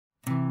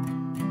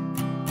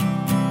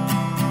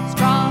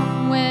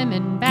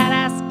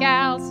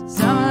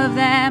of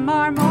them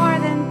are more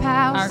than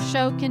pals. Our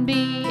show can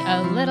be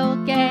a little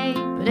gay,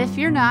 But if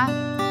you're not,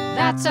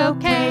 that's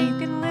okay. You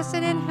can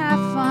listen and have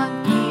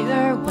fun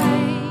either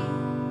way.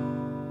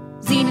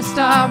 Xena,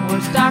 Star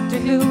Wars, Doctor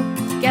Who,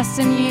 guests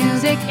and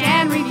music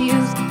and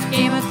reviews.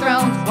 Game of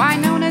Thrones,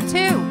 Winona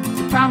too.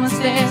 We promise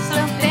there's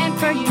something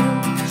for you.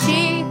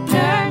 She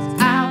nerds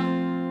out.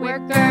 We're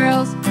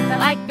girls that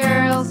like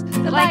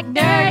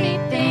dirty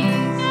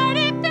things.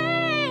 Dirty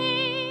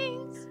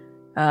things.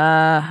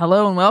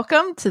 Hello and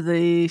welcome to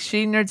the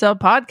She Nerds Out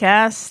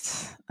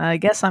podcast. I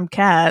guess I'm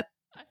Kat.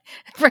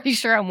 Pretty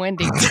sure I'm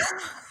Wendy.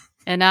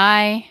 And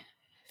I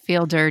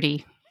feel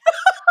dirty.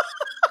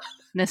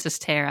 This is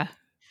Tara.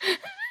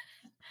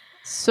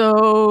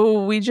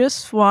 So we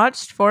just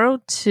watched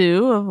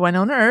 402 of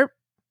Winona Earp,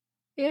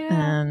 Yeah.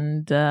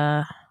 and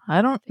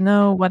I don't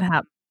know what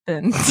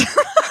happened.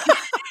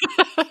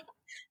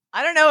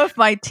 I don't know if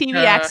my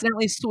TV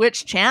accidentally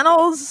switched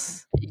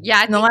channels Yeah,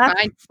 I in the think last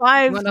mine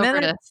 5 went over to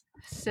minutes.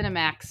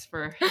 Cinemax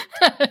for.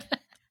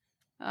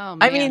 Oh man.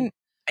 I mean,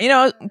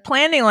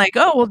 planning like,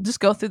 we'll just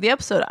go through the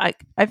episode.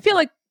 I feel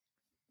like,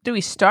 do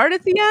we start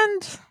at the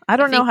end? I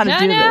don't know how to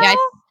do this. Yeah,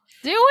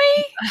 Do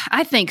we?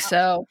 I think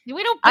so.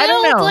 We don't build I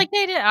don't know. like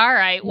they did. All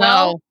right.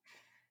 Well,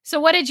 so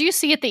what did you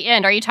see at the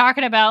end? Are you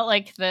talking about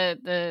like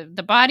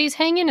the bodies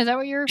hanging? Is that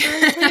what you're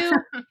referring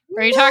to?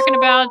 Are you talking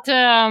about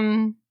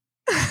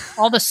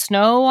all the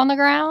snow on the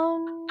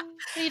ground?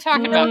 What are you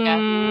talking about, Kat?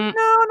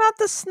 No, not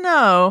the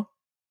snow.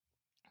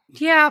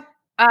 Yeah.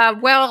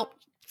 Well,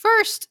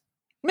 first,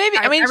 Maybe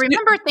I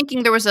remember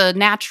thinking there was a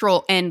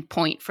natural end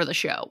point for the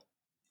show.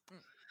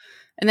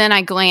 And then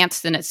I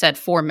glanced and it said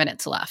 4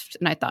 minutes left.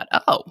 And I thought,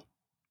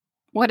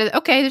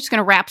 okay, they're just going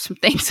to wrap some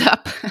things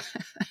up.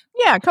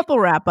 yeah, a couple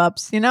wrap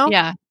ups, Yeah,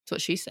 that's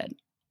what she said.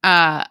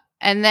 And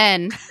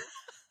then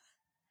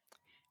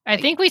I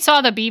think we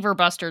saw the Beaver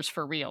Busters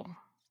for real.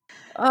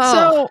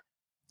 So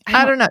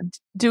I don't know.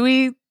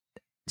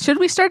 Should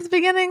we start at the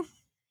beginning?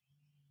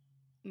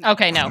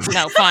 Okay, no,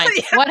 fine.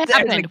 Yeah, What happened?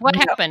 definitely. What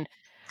happened?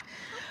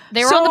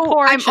 They were on the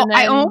porch, and then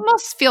I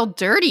almost feel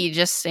dirty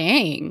just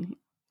saying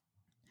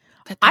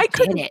that they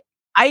did it.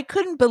 I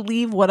couldn't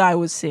believe what I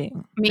was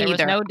seeing. Me there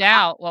either. was no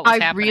doubt what was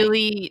I happening.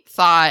 really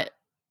thought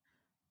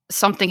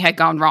something had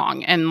gone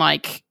wrong and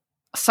like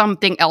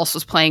something else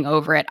was playing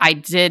over it. I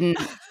didn't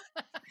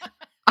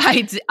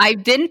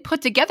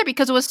put together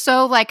because it was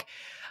so like,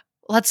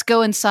 let's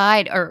go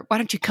inside, or why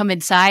don't you come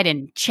inside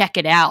and check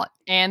it out?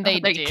 And they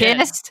did.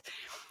 kissed.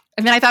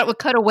 And then I thought it would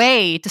cut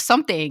away to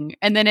something,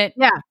 and then it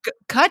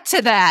cut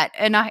to that,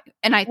 and I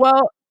it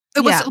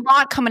was a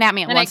lot coming at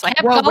me at And once. it Like,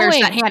 kept whoa, where's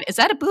going. that hand? Is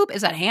that a boob?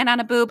 Is that a hand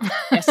on a boob?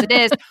 Yes, it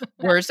is.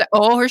 Where's that?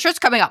 Oh, her shirt's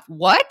coming off.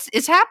 What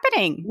is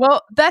happening?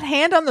 Well, that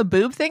hand on the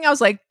boob thing, I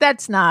was like,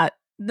 that's not.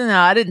 No,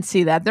 I didn't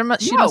see that.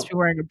 She must be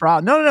wearing a bra.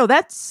 No.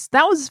 That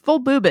was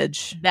full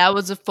boobage. That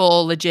was a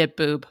full legit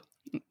boob,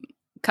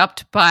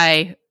 cupped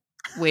by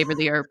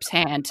Waverly Earp's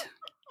hand.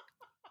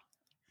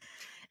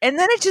 And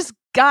then it just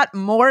got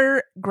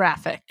more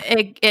graphic.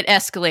 It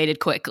escalated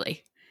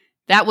quickly.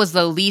 That was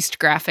the least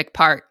graphic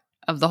part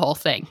of the whole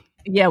thing.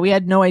 Yeah, we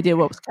had no idea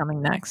what was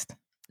coming next,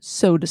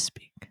 so to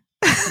speak.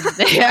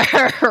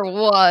 There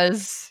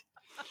was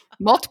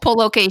multiple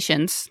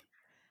locations.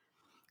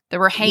 There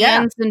were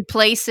hands in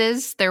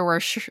places. There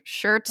were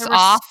shirts There were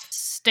off.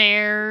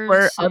 Stairs.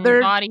 Were some other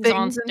bodies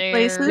on things in stairs.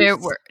 places? There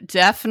were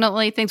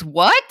definitely things.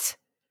 What?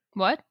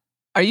 What?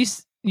 Are you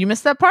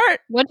missed that part?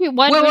 What did you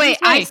Wait. say?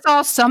 I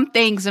saw some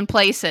things in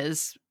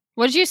places.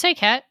 What did you say,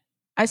 Kat?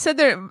 I said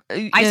there.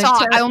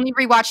 I only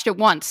rewatched it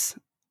once.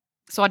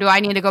 So do I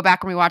need to go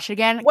back and rewatch it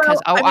again?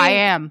 Because Well, I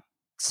am.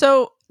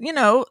 So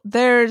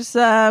there's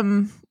how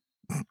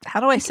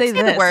do I say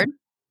this? The word.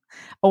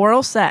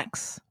 Oral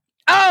sex.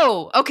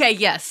 Oh, okay.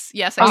 Yes,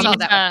 I saw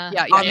that one.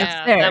 Yeah. On the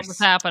stairs. That was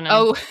happening.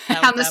 Oh,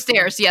 That on was the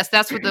stairs. Yes,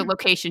 that's where the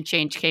location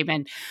change came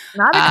in.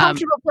 Not a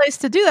comfortable place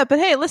to do that, but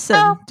hey, listen,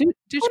 do what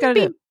you gotta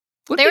do.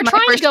 They were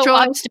trying to go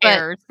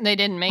upstairs. And they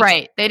didn't make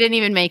it. They didn't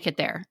even make it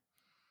there.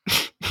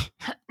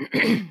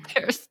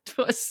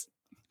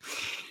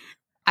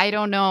 I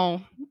don't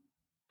know.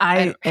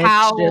 I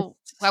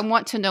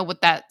want to know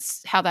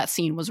how that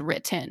scene was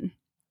written.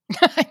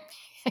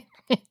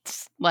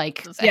 It's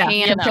like a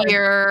hand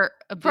here,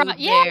 a boob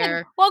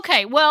there.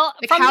 Okay, well,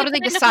 like how do they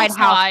decide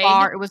how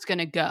far it was going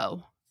to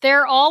go?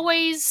 They're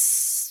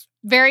always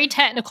very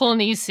technical in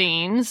these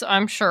scenes,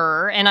 I'm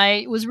sure. And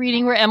I was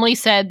reading where Emily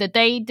said that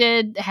they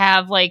did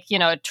have a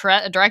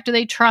director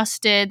they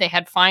trusted. They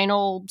had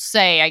final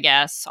say, I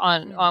guess,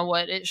 on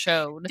what it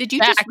showed. Did you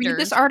just read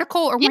this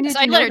article, or when did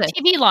you read it?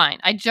 TV line.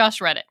 I just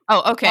read it.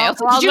 Oh, okay.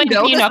 Did you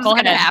know this was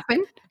going to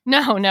happen?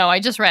 No, I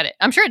just read it.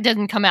 I'm sure it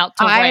didn't come out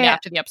till right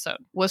after the episode.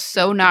 Was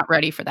so not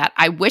ready for that.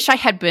 I wish I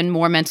had been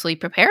more mentally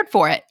prepared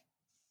for it.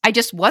 I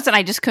just wasn't.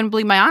 I just couldn't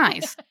believe my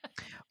eyes.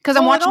 Because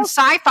I'm watching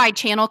Sci-Fi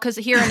Channel, because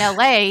here in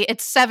LA,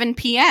 it's 7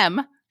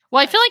 p.m.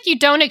 Well, I feel like you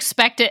don't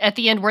expect it at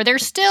the end where they're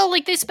still,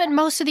 like, they spent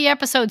most of the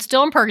episode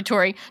still in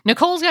purgatory.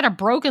 Nicole's got a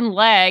broken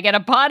leg at the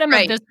bottom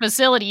of this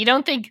facility. You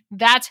don't think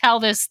that's how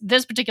this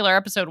particular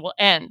episode will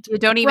end. You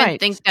don't even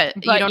think that,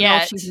 you don't know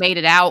if she's made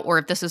it out or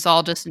if this is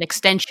all just an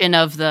extension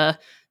of the...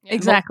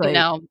 Exactly.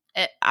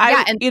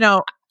 You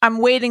know, I'm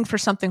waiting for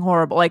something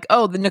horrible, like,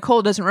 oh, the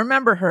Nicole doesn't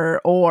remember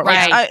her, or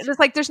it's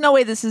like there's no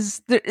way this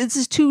is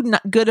too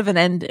good of an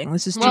ending.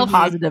 This is too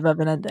positive of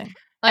an ending.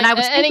 And I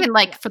was thinking,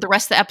 like, for the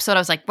rest of the episode, I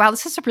was like, wow,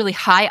 this is a really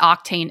high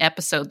octane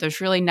episode.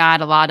 There's really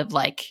not a lot of,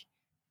 like,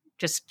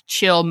 just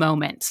chill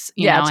moments.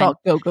 You know? It's all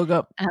go, go,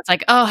 go. And it's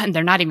like, oh, and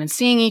they're not even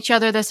seeing each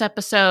other this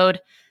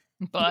episode.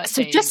 But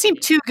so it just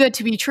seemed too good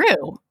to be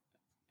true.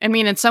 I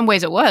mean, in some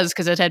ways it was,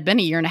 because it had been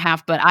a year and a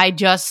half, but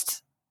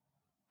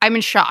I'm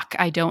in shock.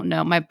 I don't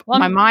know. My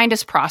mind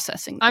is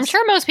processing this. I'm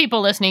sure most people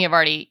listening have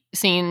already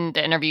seen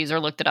the interviews or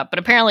looked it up, but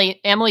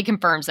apparently Emily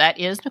confirms that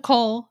is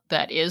Nicole,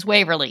 that is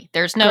Waverly.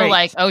 There's no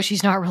like, oh,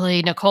 she's not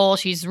really Nicole,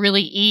 she's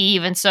really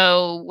Eve, and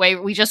so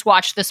we just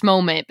watched this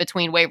moment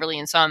between Waverly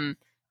and some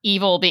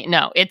evil being.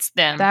 No, it's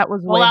them. That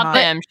was without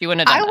them, she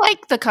wouldn't have done that.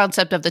 Like the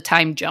concept of the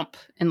time jump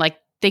and like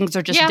things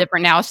are just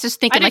different now. I was just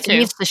thinking like it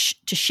needs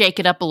to shake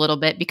it up a little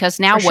bit because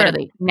now what do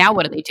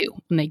they do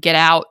when they get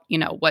out? You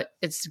know what?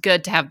 It's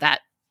good to have that.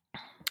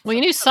 Well,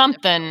 you knew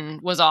something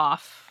was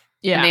off.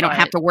 Yeah. And they don't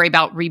have to worry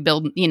about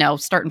rebuilding,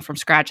 starting from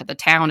scratch at the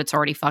town. It's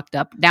already fucked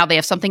up. Now they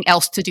have something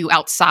else to do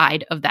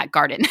outside of that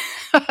garden.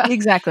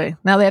 Exactly.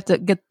 Now they have to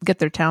get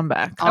their town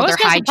back. I was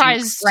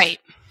surprised. Right.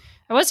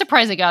 I was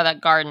surprised they got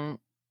that garden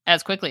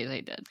as quickly as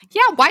they did.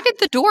 Yeah. Why did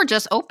the door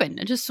just open?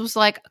 It just was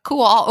like,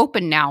 cool, I'll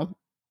open now.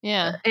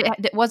 Yeah.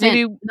 It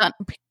wasn't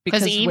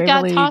because Eve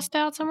Waverly got tossed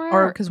out somewhere,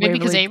 or because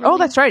Waverly. Oh,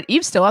 that's right.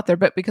 Eve's still out there,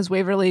 but because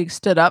Waverly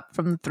stood up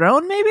from the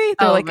throne, maybe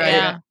they're like,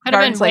 yeah, could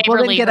have been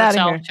Waverly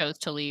herself chose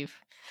to leave.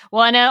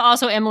 Well, and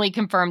also Emily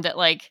confirmed that,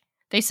 like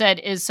they said,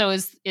 is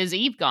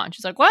Eve gone?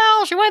 She's like,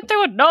 well, she went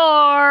through a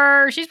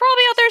door. She's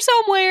probably out there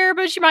somewhere,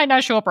 but she might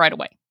not show up right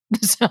away.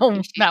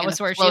 So that was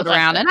where she floated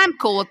around, and I'm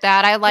cool with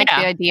that. I like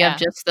the idea of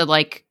just the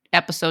like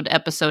episode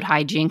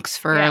hijinks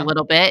for a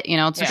little bit.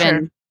 It's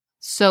been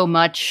so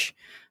much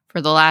for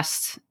the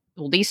last.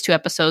 Well, these 2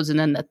 episodes and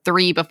then the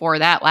 3 before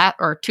that,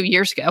 or 2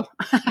 years ago.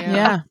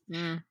 Yeah.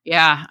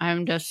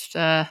 I'm just.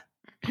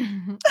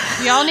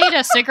 Y'all need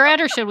a cigarette,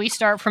 or should we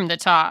start from the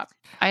top?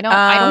 I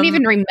don't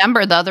even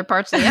remember the other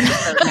parts of the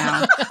episode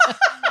now.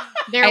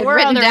 There were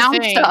other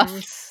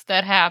things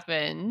that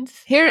happened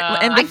here,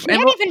 and I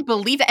can't even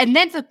believe it. And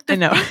then the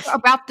thing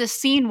about this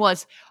scene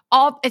was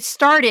it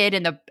started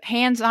and the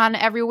hands on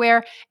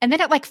everywhere, and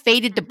then it like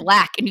faded to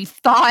black, and you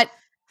thought.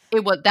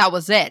 That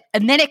was it.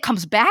 And then it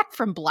comes back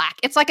from black.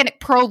 It's like a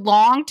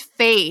prolonged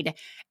fade.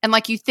 And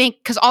like you think,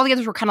 because all the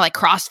others were kind of like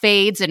cross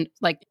fades and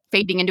like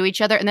fading into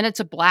each other. And then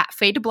it's a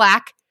fade to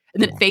black.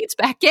 And then it fades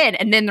back in.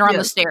 And then they're on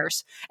the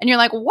stairs. And you're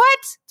like, what?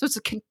 So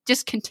it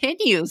just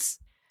continues.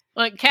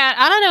 Look, Kat,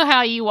 I don't know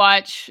how you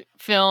watch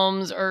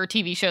films or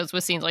TV shows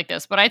with scenes like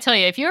this, but I tell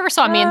you, if you ever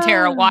saw me and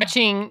Tara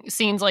watching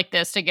scenes like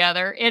this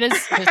together, it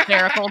is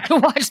hysterical to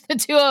watch the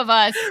two of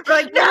us.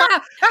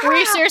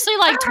 We're seriously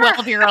like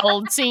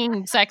 12-year-olds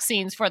seeing sex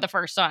scenes for the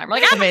first time.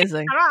 Like, it's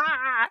amazing.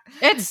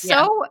 It's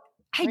so...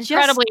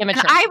 incredibly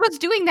immature. I was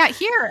doing that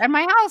here at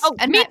my house. Oh,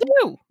 and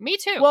me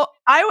too. Well,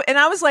 I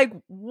was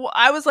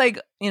like,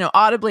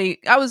 audibly,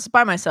 I was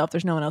by myself.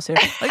 There's no one else here.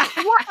 Like,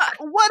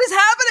 what is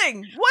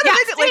happening? What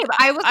is it? Like,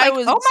 I was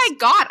like, oh my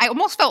God. I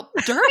almost felt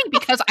dirty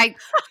because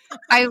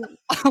I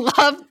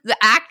love the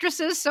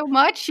actresses so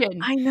much.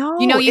 And I know.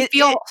 You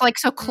feel like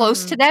so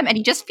close to them and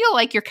you just feel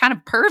like you're kind of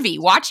pervy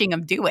watching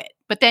them do it.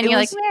 But then you're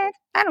like,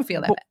 I don't feel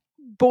that bad.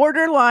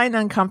 Borderline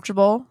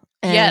uncomfortable.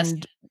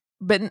 And,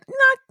 but not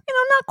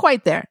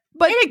quite there,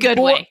 but in a good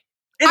way.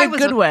 In a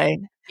good way.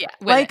 Yeah.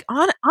 Like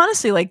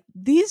honestly, like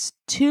these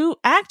 2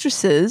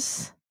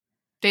 actresses,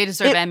 they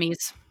deserve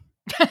Emmys.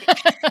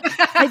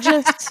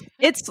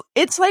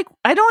 It's like,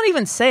 I don't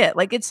even say it.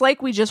 Like, it's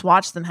like we just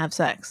watched them have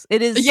sex.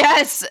 It is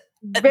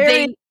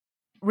very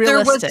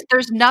realistic.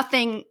 There's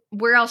nothing.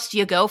 Where else do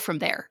you go from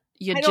there?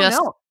 I don't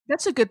know.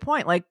 That's a good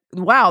point. Like,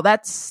 wow,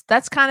 that's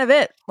kind of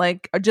it.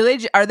 Like,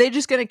 are they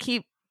just going to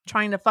keep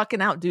trying to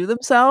fucking outdo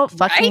themselves?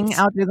 Outdo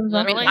themselves.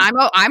 Literally.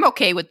 I'm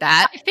okay with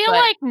that. I feel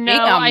like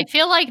I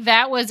feel like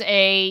that was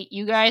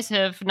you guys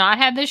have not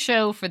had this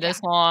show for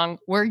this long.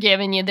 We're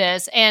giving you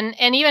this, and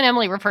even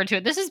Emily referred to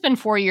it. This has been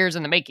 4 years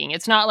in the making.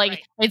 It's not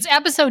like it's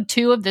episode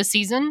 2 of this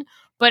season,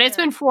 but it's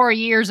been 4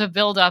 years of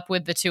build up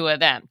with the 2 of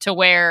them to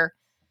where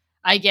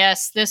I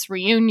guess this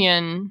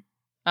reunion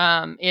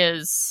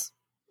is,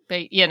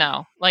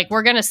 like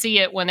we're gonna see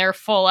it when they're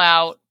full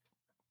out.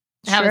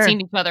 Haven't seen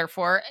each other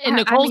for, in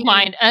Nicole's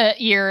mind, a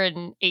year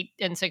and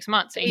 6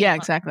 months.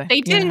 Exactly.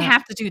 They didn't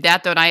have to do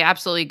that, though, and I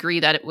absolutely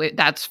agree that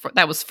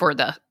that was for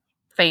the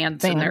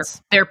fans. And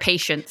their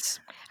patience.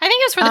 I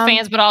think it's for the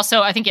fans, but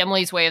also I think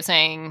Emily's way of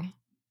saying,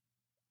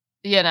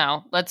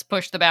 let's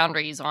push the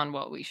boundaries on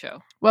what we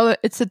show. Well,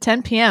 it's a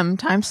 10 p.m.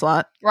 time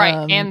slot,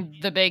 right? And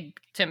the big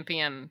 10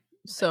 p.m.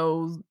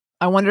 So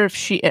I wonder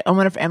if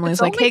Emily's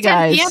like, "Hey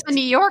guys, 10 p.m. in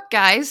New York,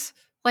 guys."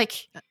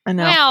 Like, I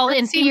know. Well,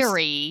 in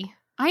theory,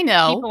 I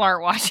know people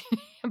aren't watching,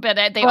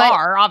 but they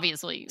are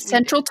obviously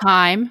Central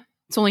Time.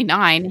 It's only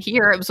 9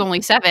 here. It was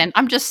only 7.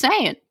 I'm just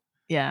saying.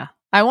 Yeah.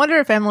 I wonder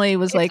if Emily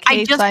was like,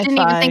 hey, I just Sci-Fi, didn't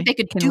even think they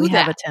could can do we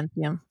have that. a 10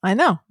 p.m.? I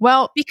know.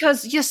 Well,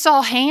 because you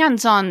saw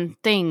hands on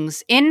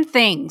things, in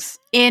things.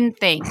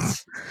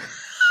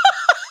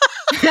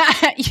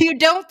 You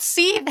don't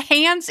see the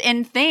hands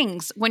in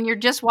things when you're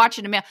just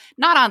watching a male.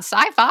 Not on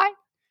Sci-Fi.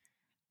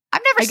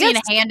 I've never seen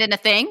a hand in a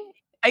thing.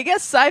 I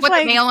guess Sci-Fi. With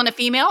a male and a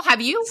female.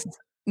 Have you?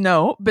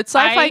 No, but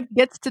Sci-Fi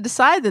gets to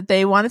decide that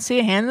they want to see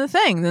a hand in the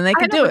thing. Then they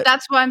can do it.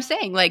 That's what I'm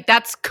saying. Like,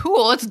 that's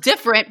cool. It's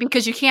different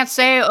because you can't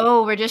say,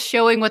 oh, we're just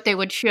showing what they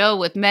would show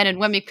with men and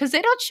women, because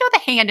they don't show the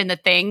hand in the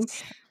thing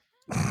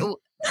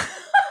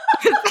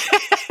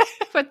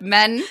with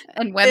men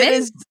and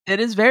women. It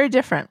is very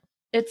different.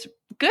 It's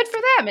good for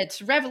them.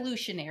 It's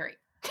revolutionary.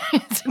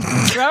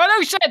 It's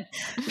revolution.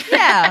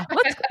 Yeah,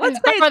 let's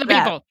say for the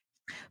people.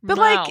 But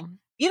like,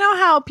 you know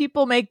how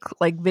people make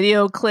like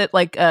video clip,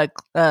 like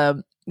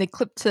they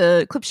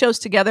clip shows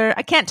together.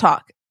 I can't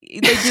talk. They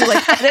do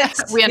like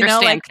edits. We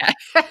understand,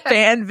 like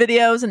fan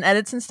videos and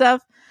edits and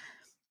stuff.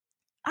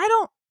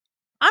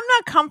 I'm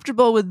not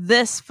comfortable with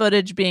this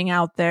footage being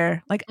out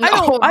there. Like,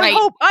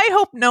 I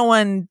hope no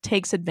one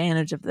takes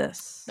advantage of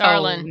this,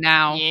 darling.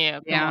 Now,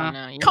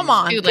 come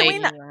on.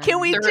 Can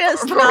we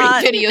just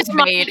not videos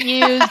made?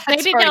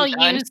 Maybe they'll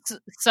use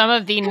some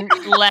of the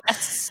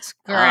less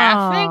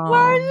graphic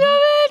parts of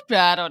it, but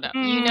I don't know.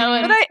 You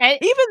know, but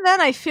even then,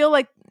 I feel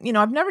like, you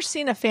know, I've never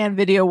seen a fan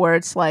video where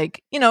it's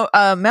like, you know,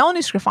 Melanie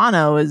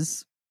Scrofano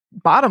is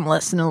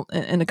bottomless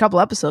in a couple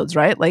episodes,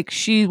 right? Like,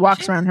 she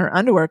walks around in her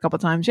underwear a couple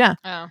times. Yeah.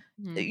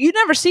 You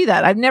never see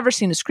that. I've never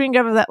seen a screen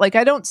grab of that. Like,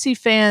 I don't see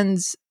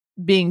fans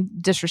being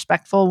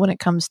disrespectful when it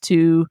comes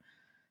to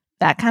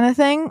that kind of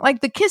thing.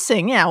 Like the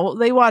kissing. Yeah. Well,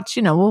 they watch,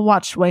 you know, we'll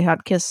watch Way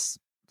Hot Kiss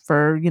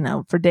for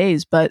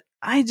days, but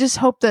I just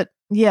hope that,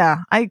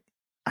 I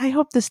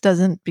hope this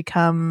doesn't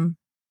become,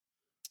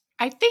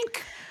 I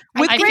think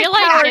with I great feel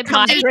like power it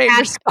comes might, great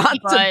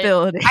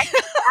responsibility.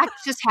 I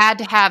just had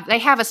to have. They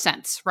have a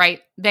sense, right?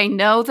 They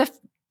know the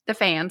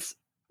fans.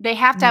 They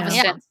have to have a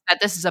sense that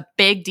this is a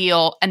big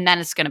deal, and then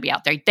it's going to be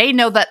out there. They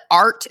know that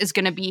art is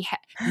going to be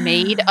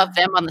made of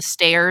them on the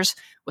stairs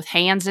with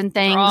hands and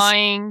things.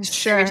 Drawings,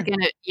 sure.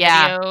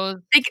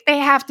 Videos. They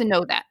have to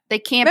know that. They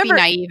can't be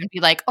naive and be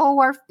like,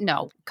 "Oh,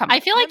 no, come on." I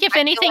feel like if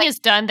anything is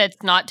done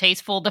that's not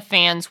tasteful, the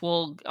fans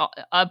will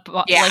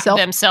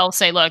themselves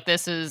say, "Look,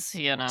 this is,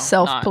 you know,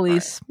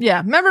 self-police." Right.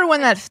 Yeah, remember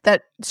when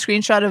that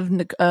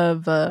screenshot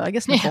of I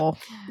guess Nicole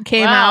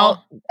came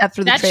out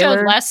after the trailer?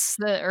 That showed less.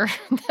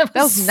 That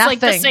was nothing. Like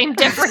the same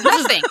difference.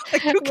 Nothing.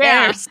 Like, who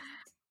cares? Yeah,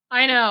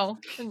 I know.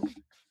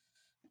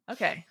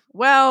 Okay.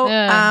 Well,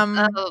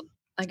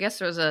 I guess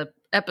there was a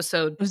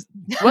episode.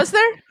 Was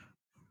there?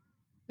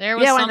 There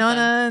was something.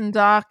 Winona and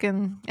Doc,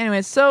 and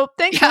anyways. So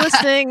thanks for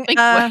listening.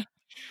 I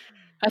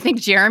think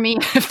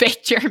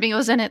fake Jeremy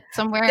was in it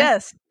somewhere.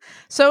 Yes.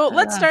 So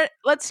let's start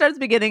at the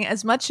beginning.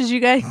 As much as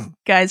you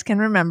guys can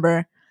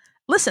remember,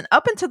 listen,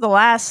 up until the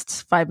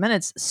last 5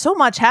 minutes, so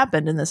much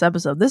happened in this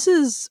episode. This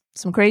is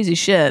some crazy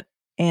shit,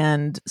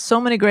 and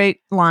so many great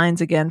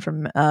lines again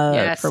from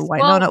for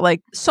Winona. Well,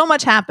 like, so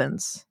much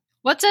happens.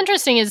 What's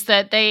interesting is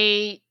that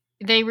they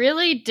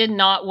really did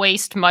not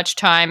waste much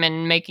time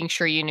in making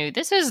sure you knew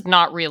this is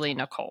not really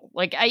Nicole.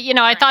 Like,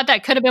 I thought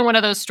that could have been one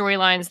of those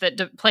storylines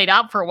that played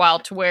out for a while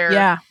to where,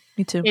 yeah,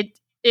 me too.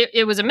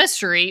 It was a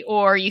mystery,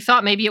 or you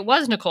thought maybe it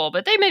was Nicole,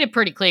 but they made it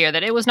pretty clear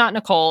that it was not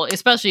Nicole,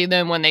 especially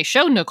then when they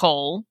showed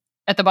Nicole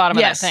at the bottom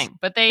of that thing.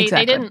 But they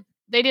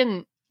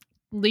didn't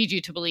lead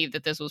you to believe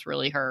that this was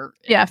really her.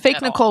 Yeah,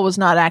 fake Nicole was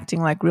not acting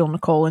like real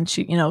Nicole, and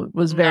she,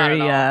 was very.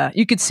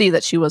 You could see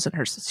that she wasn't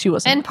her. She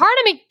wasn't. And part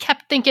of me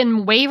kept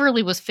thinking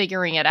Waverly was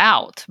figuring it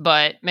out,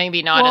 but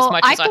maybe not as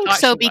much as I thought. I think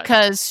so,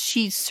 because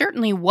she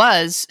certainly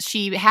was.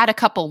 She had a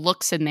couple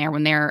looks in there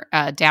when they're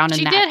down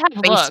in that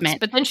basement. Looks,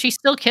 but then she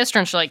still kissed her,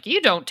 and she's like,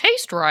 "You don't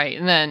taste right."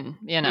 And then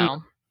yeah,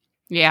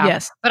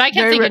 yes. But I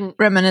kept thinking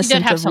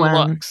reminiscent of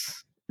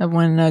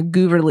when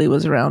Gooverly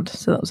was around.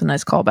 So that was a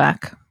nice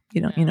callback.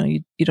 You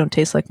don't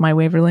taste like my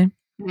Waverly.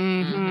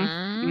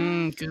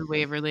 Goo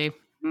Waverly.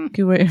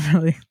 Goo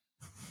Waverly.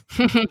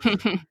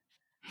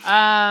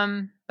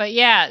 But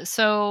yeah,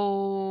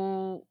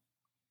 so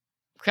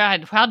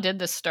God, how did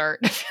this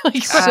start?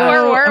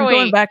 Where were we?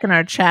 Going back in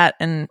our chat,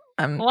 and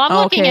I'm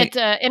looking at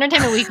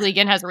Entertainment Weekly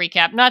again has a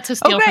recap. Not to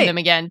steal from them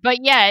again, but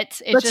yet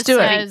it just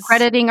says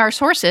crediting our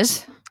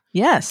sources.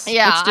 Yes.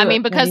 Yeah.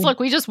 Because look,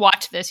 we just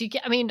watched this.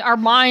 Our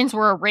minds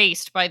were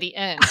erased by the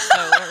end.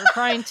 So we're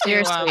trying to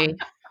seriously.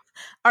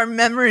 Our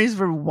memories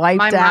were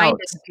wiped out. My mind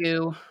is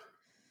goo.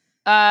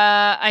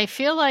 I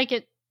feel like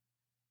it.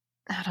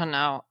 I don't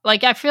know.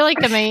 Like, I feel like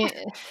the main.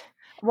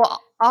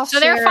 Well,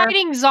 they're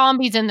fighting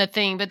zombies in the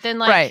thing, but then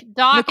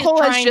Doc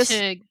Nicole is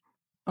trying to.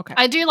 Okay.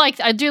 I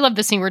do love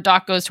the scene where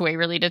Doc goes to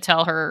Waverly to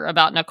tell her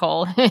about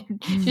Nicole.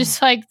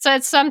 She's like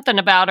said something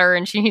about her,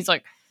 and he's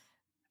like,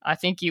 I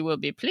think you will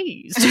be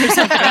pleased or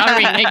something. I'm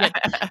reading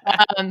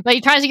it. But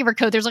he tries to give her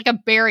coat. There's like a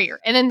barrier.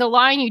 And then the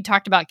line you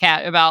talked about,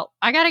 Kat, about,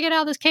 I got to get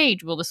out of this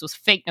cage. Well, this was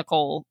fake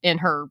Nicole in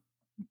her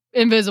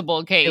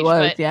invisible cage. It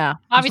was, but yeah.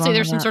 obviously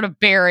there's some sort of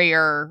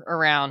barrier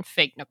around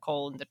fake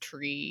Nicole in the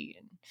tree.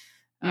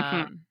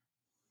 And,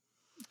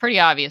 pretty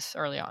obvious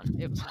early on.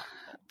 It was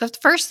the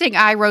first thing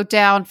I wrote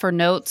down for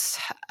notes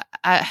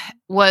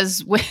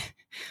was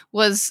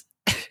what's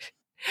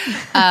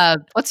her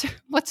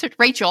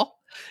Rachel.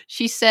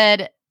 She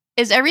said,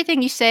 "Is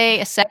everything you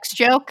say a sex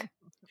joke?"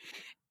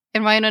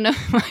 And Wynonna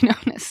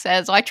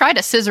says, "Well, I tried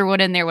to scissor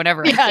one in there,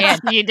 whatever I can."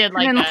 You did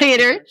like and that.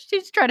 Later,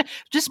 she's trying to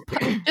just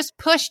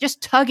push,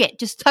 just tug it.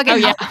 Oh,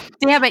 yeah. Oh,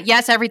 damn it!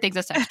 Yes, everything's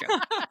a sex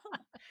joke.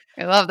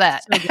 I love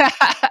that.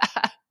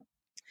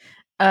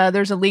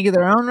 There's a League of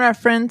Their Own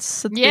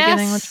reference at the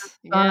beginning, which was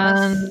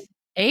fun.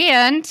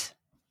 And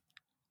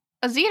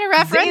a Xena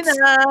reference.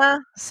 Xena.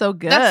 So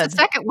good. That's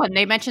the second one.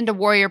 They mentioned a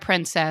warrior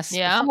princess.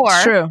 Yeah. Before.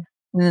 It's true.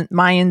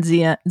 Mayan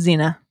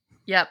Xena.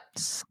 Yep.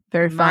 It's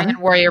very fun. Mayan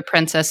warrior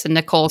princess. And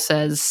Nicole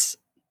says,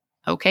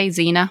 "Okay,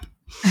 Xena."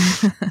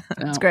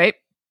 That's great.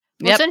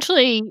 Well,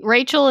 essentially,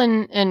 Rachel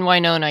and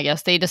Wynonna, I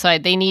guess, they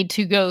decide they need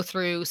to go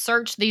through,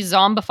 search these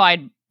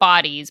zombified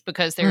bodies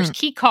because there's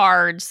key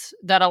cards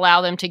that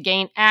allow them to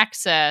gain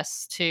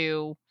access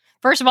to.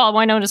 First of all,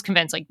 Wynonna's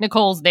convinced, like,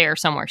 Nicole's there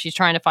somewhere. She's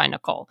trying to find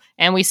Nicole.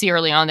 And we see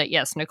early on that,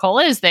 yes, Nicole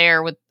is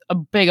there with a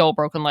big old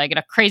broken leg and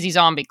a crazy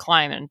zombie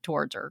crawling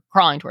towards her.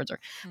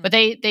 But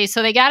they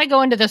got to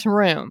go into this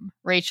room,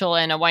 Rachel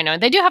and Wynonna.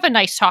 They do have a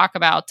nice talk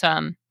about,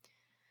 I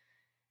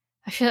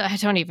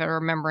don't even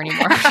remember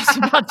anymore. Just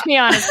about to be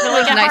honest, but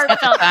like a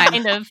heartfelt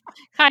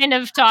kind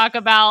of talk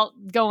about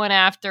going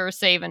after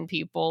saving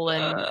people,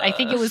 and I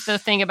think it was the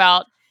thing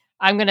about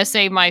I'm going to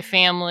save my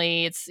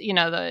family. It's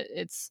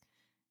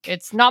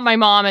it's not my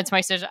mom, it's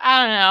my sister.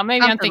 I don't know.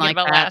 Maybe I'm thinking like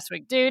about that. Last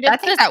week, dude. I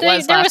think that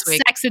was last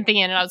week. Sex at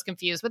the end, and I was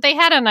confused. But they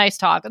had a nice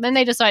talk, and then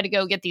they decided to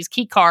go get these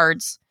key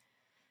cards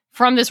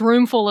from this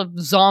room full of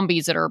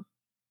zombies that are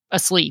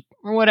asleep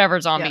or whatever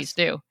zombies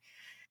do.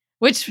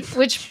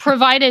 Which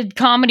provided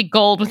comedy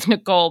gold with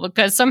Nicole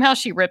because somehow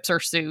she rips her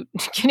suit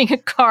getting a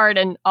card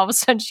and all of a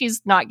sudden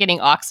she's not getting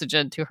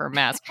oxygen to her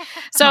mask.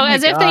 So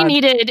if they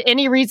needed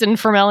any reason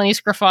for Melanie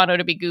Scrofano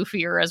to be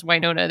goofier as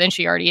Wynonna than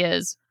she already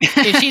is.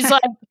 She's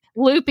like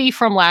loopy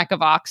from lack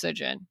of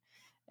oxygen.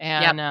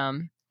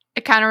 And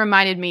it kind of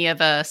reminded me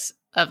of a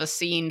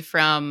scene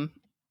from,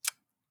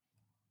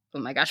 oh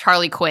my gosh,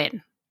 Harley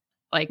Quinn.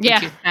 Like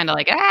kind of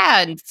like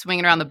and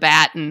swinging around the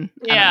bat and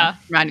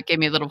gave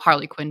me a little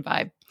Harley Quinn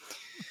vibe.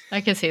 I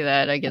can see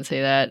that.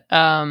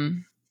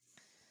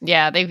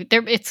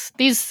 It's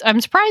these. I'm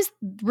surprised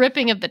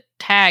ripping of the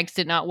tags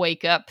did not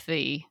wake up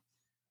the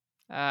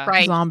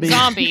zombies.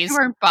 They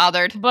weren't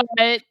bothered, but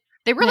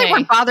they really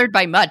weren't bothered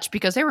by much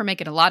because they were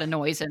making a lot of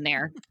noise in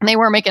there. They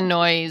were making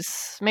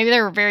noise. Maybe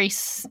they were very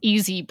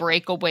easy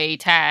breakaway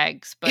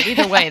tags, but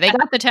either way, they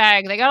got the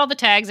tag. They got all the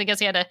tags. I guess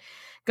he had to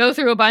go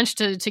through a bunch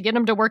to get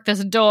them to work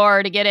this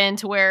door to get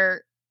into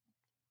where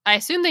I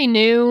assume they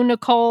knew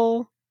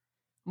Nicole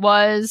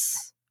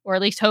was. Or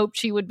at least hoped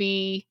she would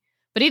be.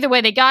 But either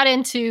way, they got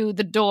into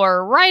the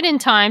door right in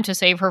time to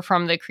save her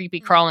from the creepy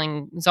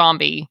crawling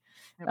zombie.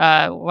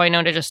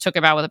 Wynonna just took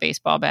him out with a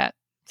baseball bat.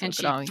 And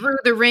she threw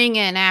the ring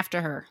in after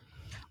her.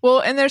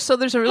 Well, and there's a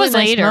really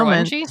nice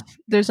moment.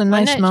 There's a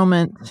nice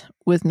moment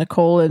with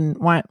Nicole and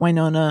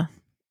Wynonna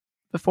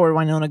before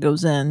Wynonna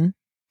goes in.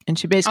 And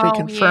she basically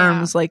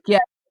confirms,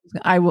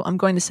 I'm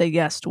going to say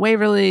yes to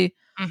Waverly.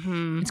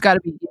 Mm-hmm. It's got to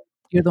be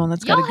you're the one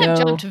that's got to go. Y'all have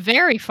jumped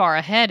very far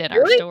ahead in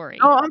our story.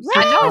 Oh, I'm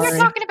sorry. I know you're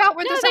talking about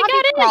where the zombies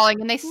are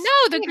crawling and they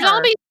the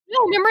zombies. No,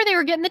 remember they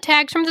were getting the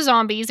tags from the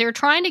zombies. They were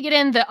trying to get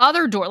in the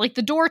other door, like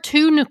the door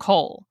to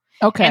Nicole.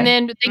 Okay, and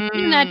then they get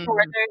in that door.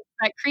 There's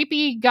that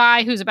creepy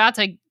guy who's about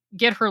to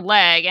get her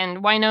leg, and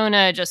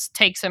Wynonna just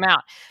takes him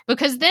out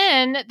because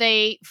then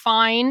they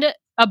find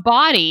a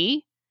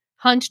body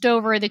hunched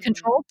over the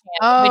control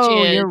panel, which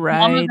is you're right.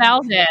 Mama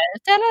Valdez.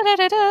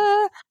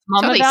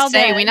 Mama Valdez.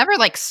 Say we never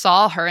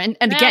saw her, and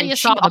again, you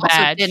she saw the also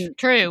badge.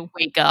 didn't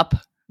wake up.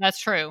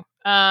 That's true.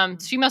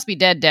 She must be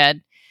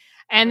dead.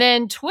 And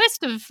then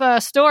twist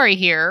of story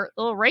here,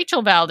 little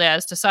Rachel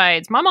Valdez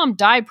decides, my mom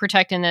died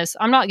protecting this.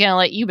 I'm not going to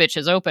let you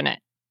bitches open it.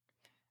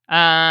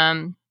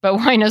 But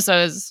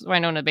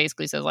Wynonna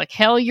basically says, like,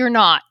 hell, you're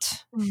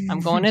not. I'm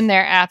going in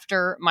there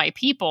after my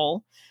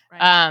people.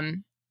 Right.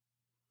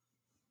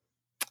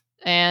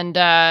 And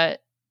it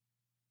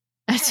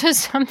says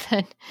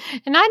something,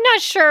 and I'm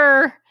not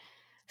sure.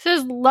 It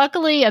says,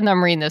 luckily, and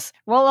I'm reading this.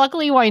 Well,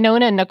 luckily,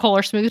 Wynonna and Nicole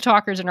are smooth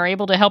talkers and are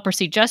able to help her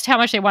see just how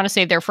much they want to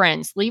save their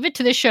friends. Leave it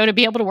to this show to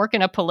be able to work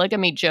in a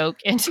polygamy joke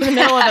into the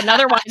middle of an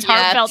otherwise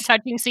heartfelt,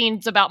 touching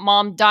scenes about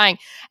mom dying.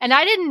 And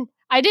I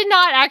did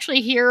not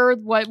actually hear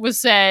what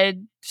was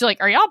said. She's like,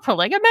 are y'all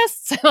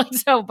polygamists?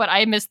 But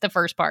I missed the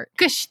first part.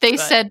 Because they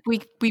said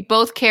we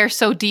both care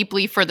so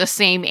deeply for the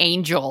same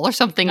angel or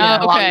something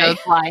along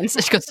those lines.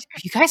 She goes, are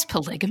you guys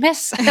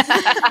polygamists?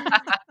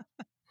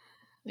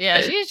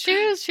 Yeah,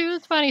 she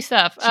was funny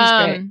stuff. She's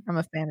great. I'm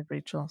a fan of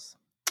Rachel's.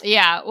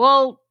 Yeah,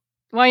 well,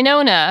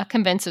 Wynonna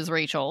convinces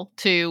Rachel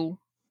to,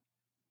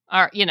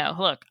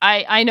 look,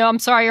 I know, I'm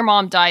sorry your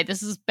mom died.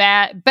 This is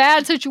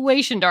bad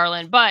situation,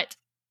 darling, but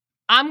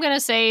I'm going to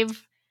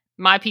save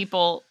my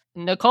people.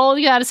 Nicole,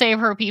 you got to save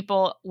her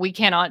people. We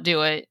cannot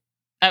do it.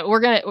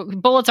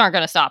 Bullets aren't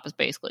going to stop us,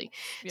 basically.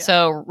 Yeah.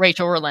 So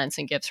Rachel relents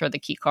and gives her the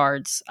key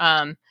cards.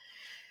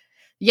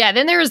 Yeah,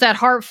 then there was that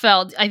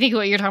heartfelt, I think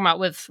what you're talking about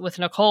with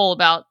Nicole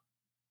about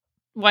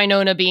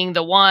Wynonna being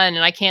the one,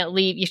 and I can't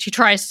leave. She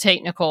tries to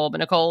take Nicole, but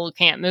Nicole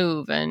can't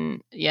move,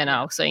 and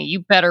saying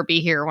you better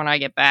be here when I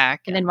get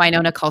back. And then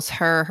Wynonna calls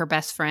her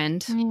best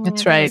friend.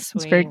 That's right.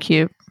 It's very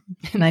cute.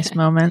 Nice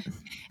moment.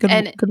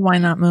 Good why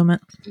not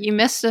moment. You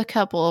missed a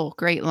couple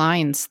great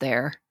lines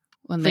there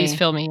when Please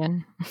fill me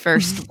in.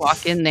 First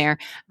walk in there.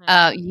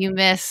 You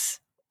miss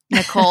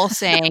Nicole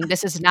saying,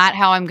 "This is not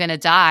how I'm going to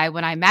die."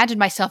 When I imagine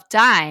myself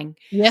dying,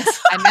 yes,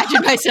 I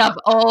imagine myself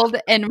old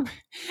and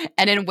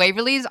in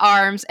Waverly's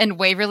arms, and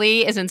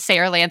Waverly is in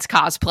Sarah Lance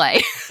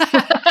cosplay.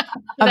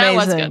 That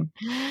was good.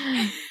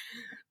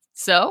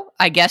 So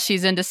I guess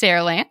she's into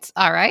Sarah Lance.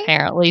 All right,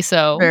 apparently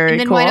so. Very and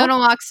then cool. Wynonna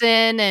walks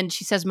in and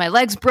she says, "My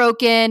leg's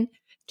broken."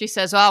 She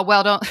says, "Oh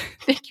well, don't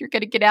think you're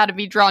going to get out of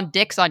me drawing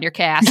dicks on your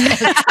cast."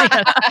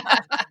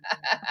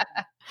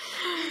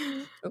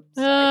 Oops,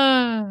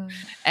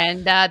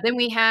 and then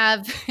we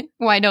have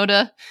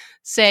Wynonna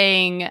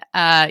saying,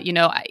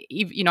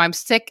 I'm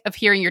sick of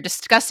hearing your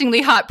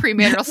disgustingly hot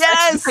premarital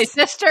sex with my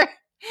sister.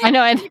 I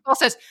know. And Nicole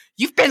says,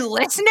 "You've been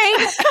listening?"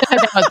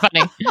 That was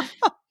funny.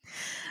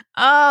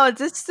 Oh,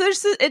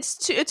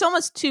 it's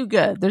almost too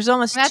good. There's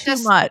almost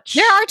too much.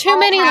 There are too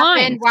many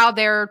lines while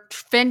they're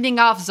fending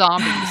off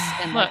zombies,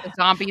 and the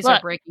zombies are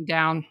breaking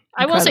down.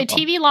 I will say,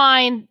 TV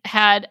Line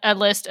had a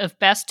list of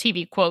best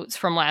TV quotes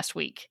from last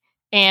week,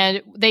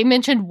 and they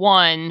mentioned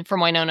one from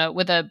Wynonna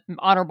with an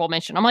honorable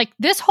mention. I'm like,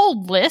 this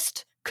whole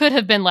list could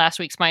have been last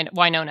week's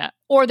Wynonna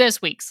or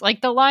this week's. Like,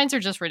 the lines are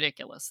just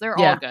ridiculous. They're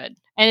all good,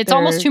 and it's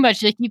almost too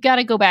much. Like, you got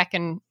to go back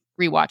and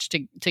rewatch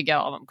to get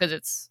all of them because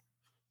it's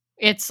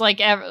like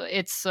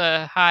it's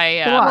a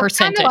high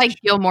percentage. Kind of like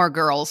Gilmore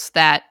Girls.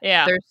 That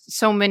there's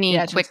so many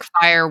quick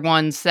fire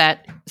ones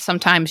that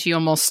sometimes you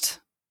almost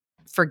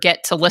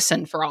forget to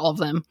listen for all of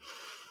them.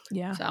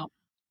 Yeah. So,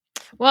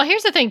 well,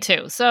 here's the thing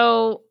too.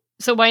 So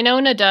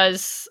Wynonna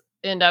does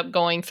end up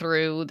going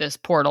through this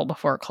portal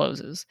before it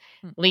closes,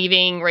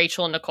 leaving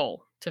Rachel and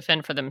Nicole to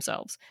fend for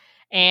themselves.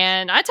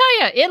 And I tell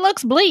you, it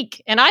looks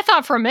bleak. And I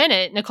thought for a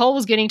minute, Nicole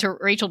was getting to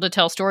Rachel to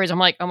tell stories. I'm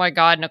like, oh my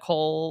God,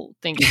 Nicole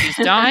thinks she's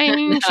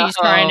dying. She's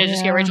trying to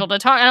just get Rachel to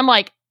talk. And I'm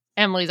like,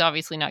 Emily's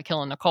obviously not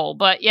killing Nicole.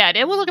 But yeah,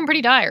 it was looking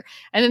pretty dire.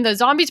 And then the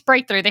zombies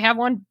break through. They have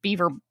one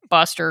beaver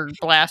buster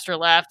blaster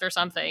left or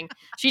something.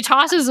 She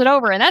tosses it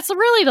over. And that's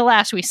really the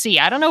last we see.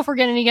 I don't know if we're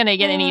going to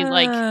get any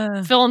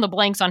like fill in the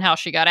blanks on how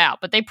she got out.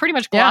 But they pretty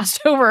much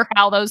glossed over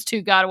how those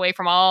two got away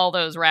from all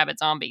those rabid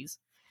zombies.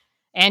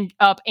 And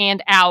up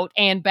and out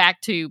and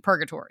back to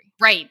purgatory.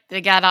 Right. They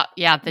got up.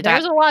 Yeah.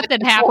 There's a lot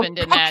that happened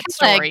in that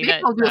story.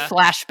 We'll do a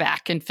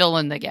flashback and fill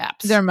in the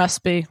gaps. There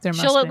must be.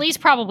 She'll at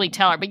least probably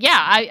tell her. But yeah,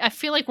 I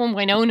feel like when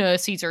Wynonna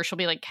sees her, she'll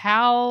be like,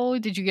 how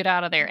did you get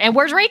out of there? And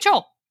where's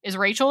Rachel? Is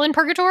Rachel in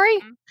purgatory?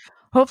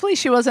 Hopefully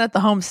she wasn't at the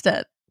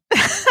homestead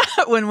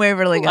when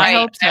Waverly got I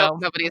hope so. I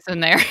hope nobody's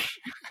in there.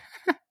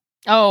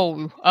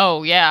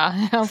 Oh,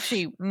 yeah. Oh,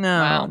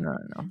 No.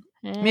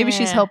 Maybe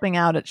she's helping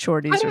out at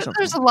Shorty's or something.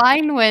 There's a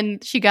line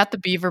when she got the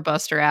beaver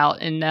buster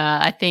out, and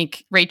I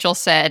think Rachel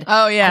said,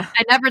 "Oh yeah,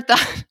 I never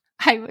thought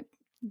I would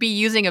be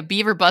using a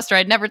beaver buster.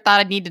 I never thought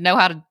I'd need to know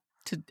how to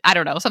I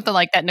don't know, something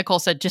like that." Nicole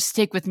said, "Just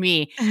stick with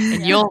me,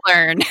 and you'll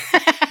learn."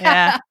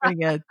 Yeah, pretty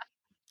good.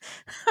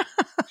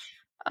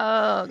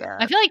 Oh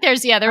God, I feel like there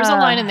was a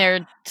line in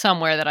there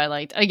somewhere that I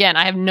liked. Again,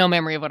 I have no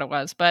memory of what it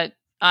was, but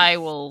I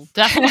will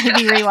definitely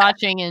be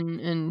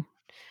rewatching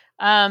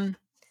and.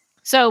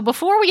 So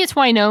before we get to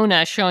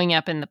Wynonna showing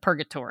up in the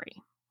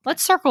purgatory,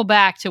 let's circle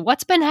back to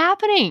what's been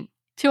happening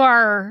to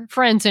our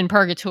friends in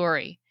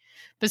purgatory.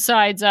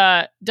 Besides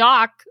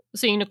Doc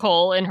seeing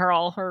Nicole in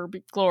all her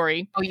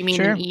glory. Oh, you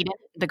mean in Eden,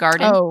 the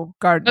garden? Oh,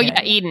 garden. Oh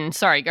yeah, Eden.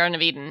 Sorry, Garden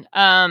of Eden.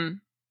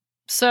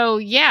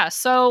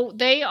 So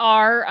they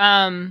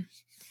are.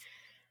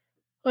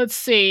 Let's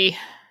see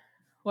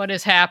what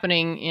is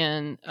happening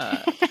in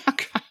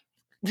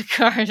the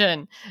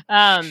garden.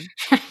 Okay?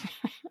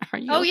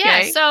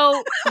 Yeah,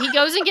 so he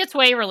goes and gets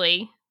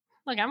Waverly.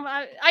 Look,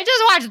 I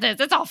just watched this.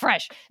 It's all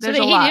fresh. So he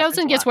goes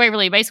and gets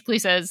Waverly. Basically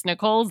says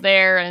Nicole's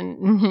there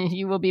and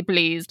you will be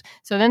pleased.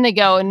 So then they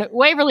go and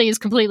Waverly is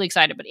completely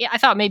excited. But I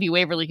thought maybe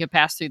Waverly could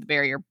pass through the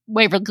barrier.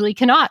 Waverly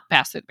cannot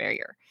pass through the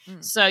barrier.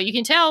 So you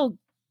can tell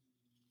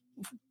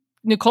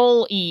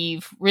Nicole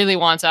Eve really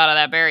wants out of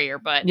that barrier.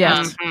 But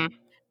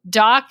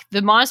Doc,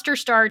 the monster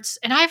starts,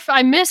 and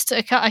I missed.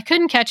 I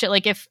couldn't catch it.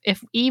 Like if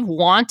Eve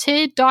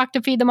wanted Doc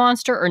to feed the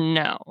monster or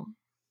no.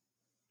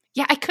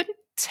 Yeah, I couldn't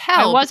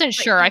tell. I wasn't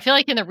sure. I feel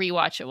like in the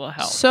rewatch it will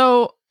help.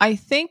 So I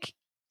think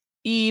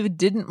Eve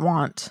didn't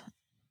want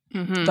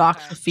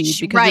Doc to feed.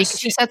 Because right.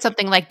 She said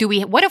something like,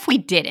 what if we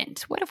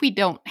didn't? What if we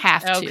don't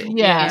have to?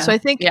 Yeah. So I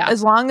think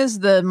as long as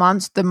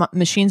the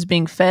machine's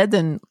being fed,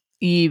 then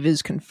Eve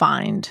is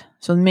confined.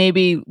 So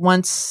maybe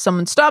once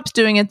someone stops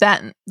doing it,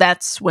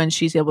 that's when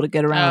she's able to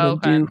get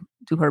around and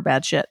do her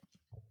bad shit.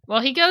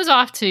 Well, he goes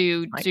off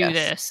to do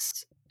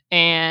this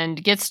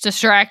and gets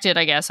distracted,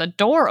 I guess. A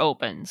door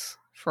opens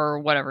for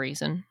whatever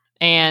reason.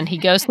 And he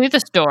goes through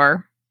this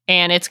door,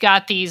 and it's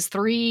got these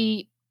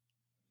 3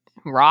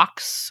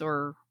 rocks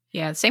or...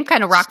 Yeah, the same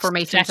kind of rock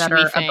formations that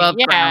are above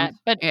ground.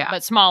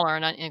 But smaller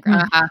and in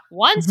ground.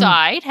 One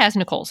side has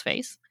Nicole's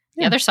face.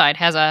 The other side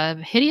has a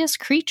hideous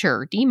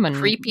creature,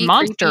 demon,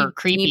 monster,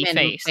 creepy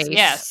face.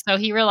 Yes. So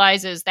he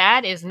realizes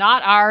that is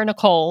not our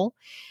Nicole.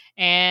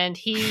 And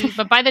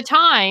but by the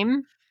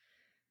time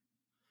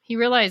he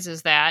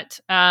realizes that,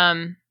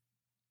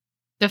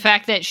 the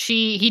fact that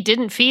he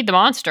didn't feed the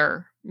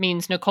monster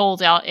means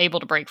Nicole's able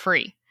to break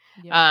free.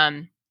 Yeah.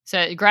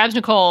 So he grabs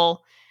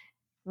Nicole,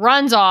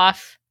 runs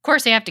off. Of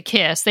course, they have to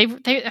kiss. I feel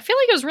like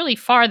it was really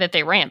far that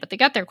they ran, but they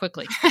got there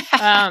quickly.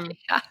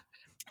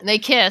 They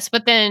kiss,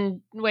 but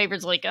then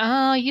Waver's like,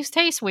 "Oh, you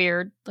taste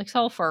weird, like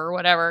sulfur or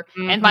whatever."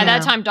 And by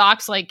that time,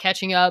 Doc's like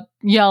catching up,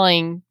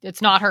 yelling,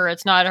 "It's not her!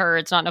 It's not her!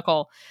 It's not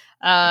Nicole!"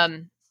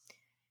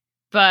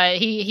 But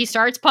he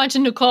starts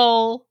punching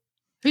Nicole,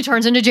 who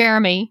turns into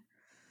Jeremy,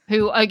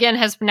 who again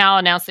has now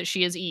announced that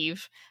she is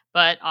Eve,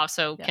 but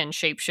also can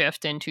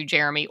shapeshift into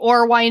Jeremy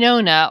or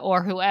Winona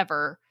or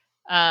whoever.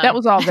 That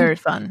was all very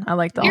fun. I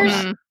liked all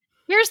that.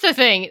 Here's the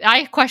thing.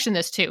 I question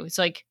this too. It's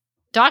like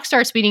Doc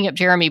starts beating up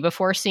Jeremy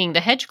before seeing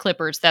the hedge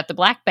clippers that the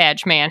Black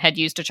Badge man had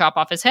used to chop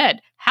off his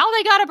head. How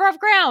they got above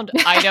ground,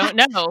 I don't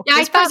know.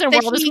 This prison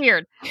world is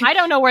weird. I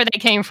don't know where they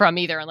came from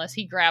either, unless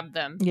he grabbed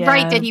them. Yeah.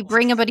 Right, did he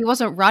bring them, but he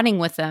wasn't running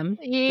with them?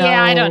 Yeah,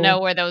 no. I don't know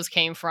where those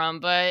came from,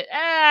 but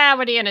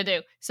what are you going to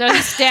do? So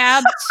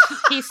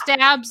he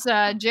stabs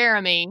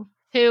Jeremy,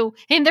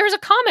 and there's a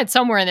comment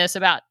somewhere in this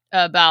about,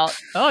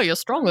 oh, you're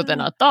stronger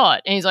than I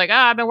thought. And he's like,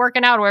 I've been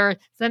working out. Where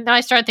then I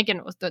started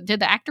thinking,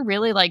 did the actor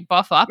really like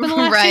buff up in the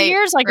last 2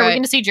 years? Like, are we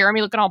going to see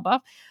Jeremy looking all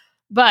buff?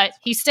 But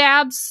he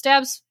stabs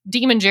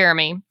Demon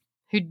Jeremy,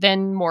 who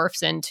then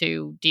morphs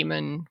into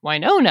Demon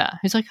Winona.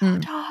 Who's like, oh,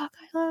 Doc,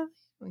 I love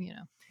you. You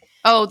know.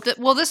 Oh,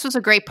 well, this was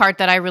a great part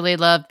that I really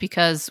loved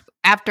because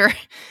after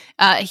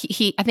I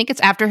think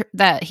it's after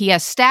that he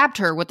has stabbed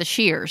her with the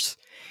shears,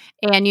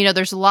 and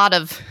there's a lot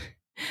of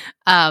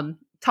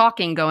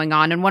talking going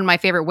on. And one of my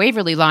favorite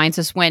Waverly lines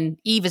is when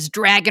Eve is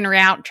dragging her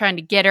out, trying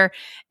to get her,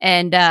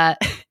 and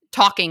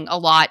talking a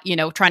lot,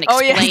 trying to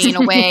explain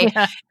away.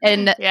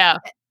 And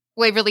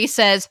Waverly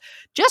says,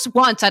 "Just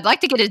once, I'd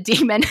like to get a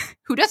demon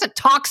who doesn't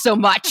talk so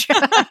much."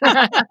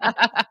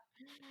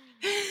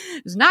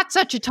 He's not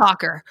such a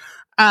talker.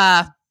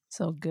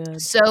 So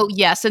good. So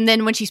yes, and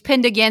then when she's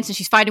pinned against and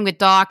she's fighting with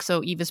Doc,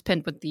 so Eve is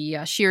pinned with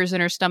the shears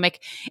in her stomach,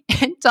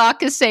 and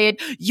Doc is saying,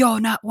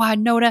 "You're not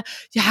Winona.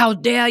 How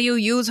dare you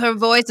use her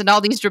voice?" and all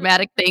these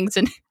dramatic things,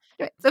 and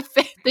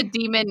the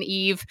demon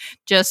Eve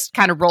just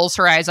kind of rolls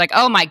her eyes like,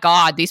 "Oh my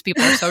God, these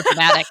people are so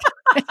dramatic."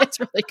 It's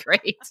really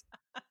great.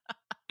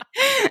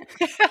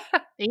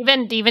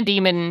 Even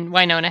demon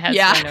Winona has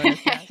Winona.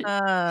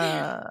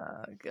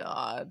 Oh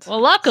God.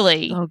 Well,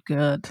 luckily, so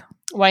good.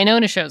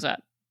 Winona shows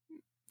up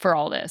for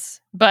all this.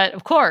 But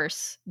of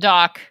course,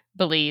 Doc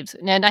believes.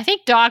 And I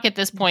think Doc at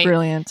this point,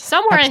 brilliant.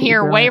 Somewhere in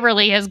here,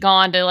 Waverly has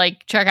gone to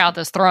like check out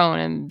this throne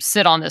and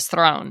sit on this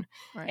throne.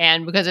 Right.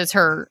 And because it's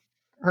her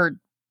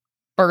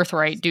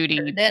birthright,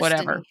 duty,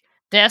 whatever.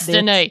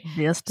 Destiny.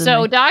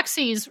 So Doc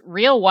sees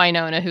real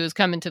Winona, who's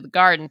come into the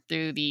garden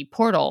through the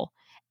portal,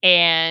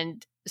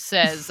 and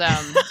says,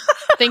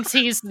 thinks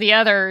she's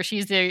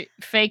the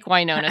fake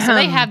Winona. So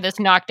they have this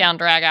knockdown,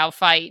 drag out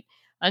fight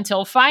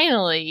until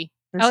finally.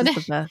 This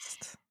is the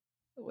best.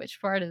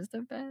 Which part is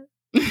the best?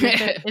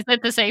 Is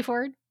it the safe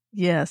word?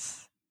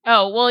 Yes.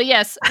 Oh, well,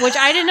 yes. Which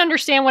I didn't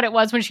understand what it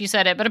was when she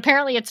said it, but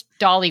apparently it's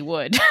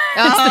Dollywood.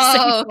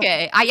 Oh,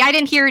 okay. I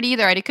didn't hear it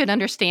either. I couldn't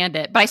understand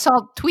it. But I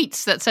saw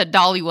tweets that said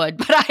Dollywood,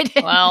 but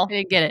I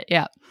didn't get it.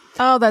 Yeah.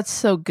 Oh, that's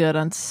so good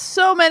on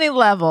so many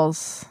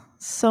levels.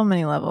 So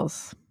many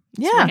levels.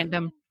 Yeah.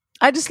 Random.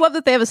 I just love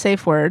that they have a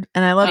safe word,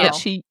 and I love that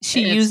she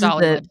uses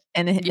it,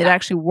 and it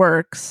actually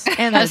works,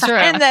 and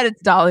that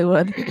it's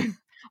Dollywood.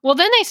 Well,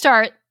 then they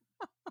start.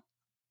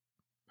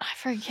 I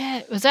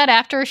forget. Was that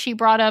after she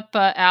brought up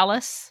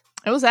Alice?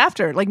 It was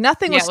after. Like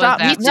nothing was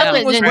stopping.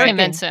 Nothing was working.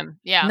 Convince him.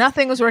 Yeah,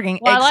 nothing was working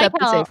except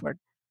the safe word.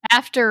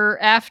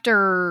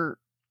 After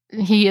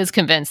he is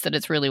convinced that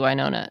it's really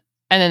Winona,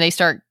 and then they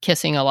start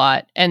kissing a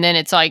lot, and then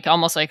it's like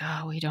almost like,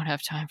 oh, we don't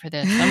have time for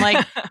this. I'm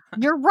like,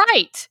 you're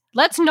right.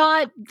 Let's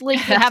not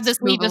have this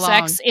lead to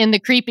sex in the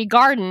creepy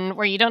garden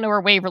where you don't know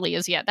where Waverly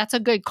is yet. That's a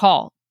good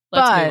call.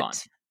 Let's move on.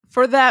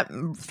 For that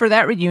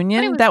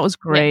reunion, that was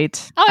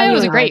great. Yeah. Oh, it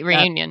was a great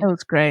reunion. It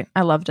was great.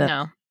 I loved it.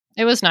 No,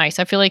 it was nice.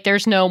 I feel like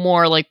there's no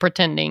more like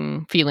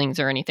pretending feelings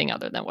or anything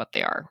other than what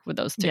they are with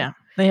those two. Yeah,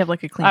 they have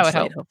like a clean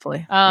slate,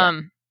 hopefully.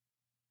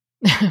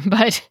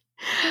 But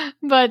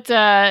But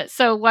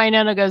so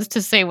Wynonna goes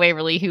to say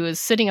Waverly, who is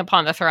sitting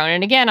upon the throne.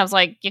 And again, I was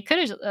like, you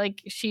could have,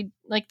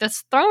 like,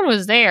 this throne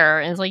was there.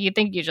 And it's like, you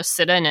think you just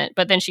sit in it.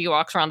 But then she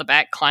walks around the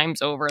back,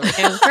 climbs over. Like,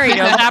 it was very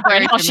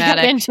elaborate how she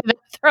got into the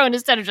throne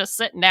instead of just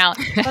sitting down.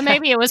 But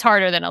maybe it was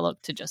harder than it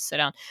looked to just sit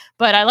down.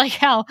 But I like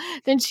how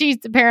then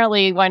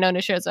apparently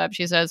Wynonna shows up.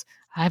 She says,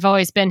 I've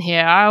always been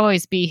here. I'll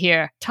always be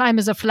here. Time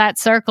is a flat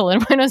circle.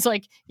 And Wynonna's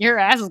like, your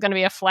ass is going to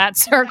be a flat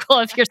circle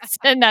if you're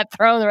sitting in that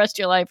throne the rest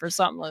of your life or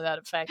something like that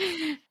effect.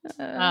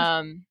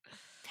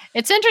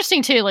 It's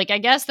interesting, too. Like, I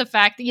guess the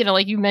fact that,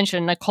 like you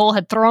mentioned, Nicole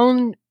had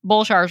thrown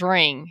Bolshar's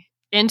ring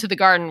into the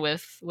garden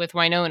with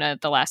Wynonna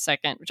at the last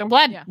second, which I'm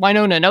glad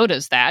Wynonna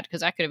noticed that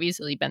because that could have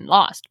easily been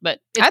lost.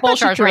 But it's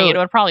Bolshar's ring. It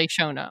would have probably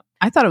shown up.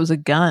 I thought it was a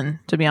gun,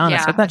 to be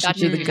honest. Yeah, I thought she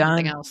threw the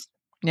gun. Else.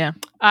 Yeah.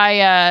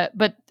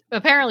 But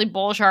apparently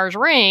Bolshar's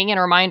ring, and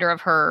a reminder of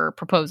her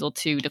proposal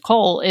to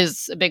Nicole,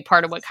 is a big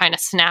part of what kind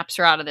of snaps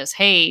her out of this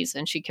haze.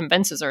 And she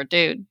convinces her,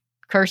 dude,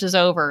 curse is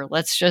over.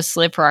 Let's just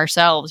live for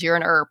ourselves. You're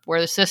an Earp.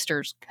 We're the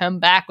sisters. Come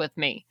back with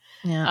me.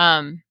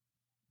 Yeah.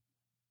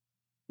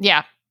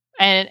 Yeah.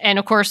 And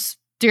of course,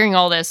 during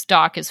all this,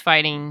 Doc is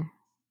fighting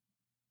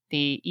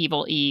the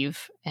evil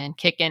Eve and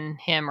kicking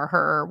him or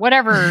her, or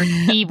whatever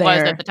Eve was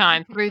at the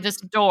time, through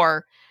this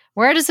door.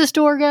 Where does this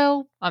door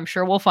go? I'm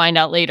sure we'll find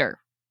out later.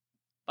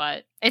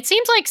 But it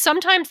seems like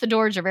sometimes the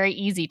doors are very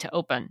easy to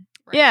open.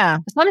 Right? Yeah.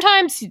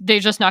 Sometimes they're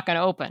just not going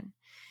to open.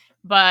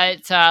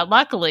 But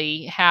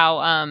luckily,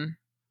 how,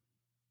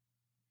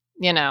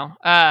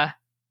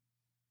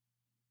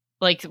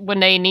 like when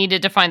they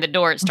needed to find the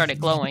door, it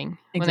started glowing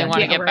when they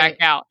want to get back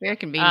out. Very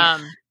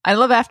convenient. I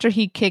love after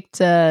he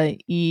kicked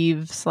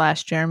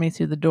Eve/Jeremy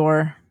through the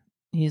door.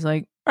 He's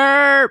like,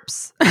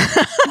 Earps.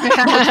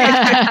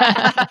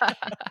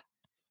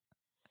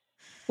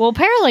 Well,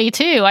 apparently,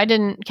 too, I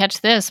didn't catch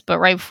this, but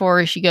right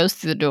before she goes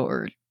through the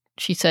door,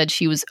 she said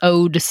she was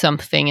owed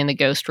something in the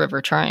Ghost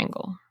River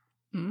Triangle.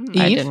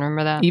 I didn't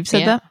remember that. Eve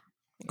said that?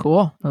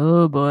 Cool.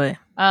 Oh, boy.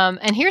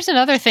 And here's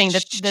another thing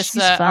that this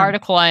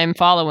article I am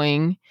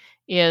following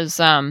is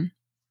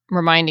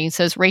reminding. It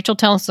says, Rachel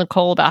tells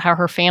Nicole about how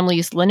her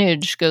family's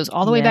lineage goes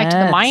all the way back to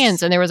the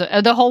Mayans. And there was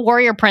the whole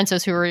warrior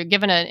princess who were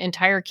given an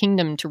entire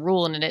kingdom to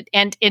rule and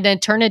an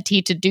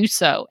eternity to do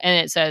so.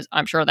 And it says,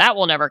 I'm sure that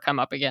will never come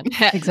up again.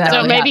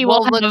 Exactly. So maybe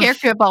the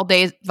character of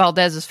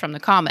Valdez is from the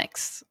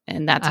comics.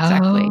 And that's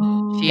exactly.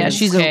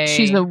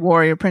 She's a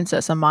warrior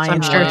princess, a Mayan. So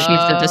I'm sure she's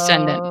the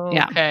descendant.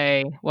 Yeah.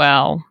 Okay.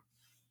 Well,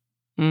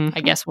 I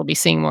guess we'll be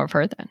seeing more of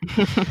her then.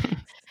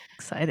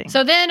 Exciting.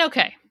 So then,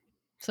 okay.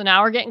 So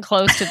now we're getting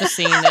close to the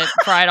scene that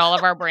fried all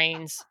of our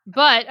brains.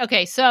 But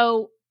okay,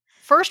 so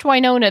first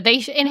Wynonna,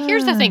 and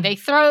here's the thing: they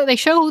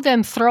show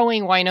them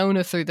throwing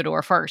Wynonna through the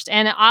door first.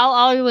 And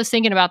I was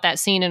thinking about that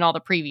scene in all the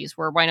previews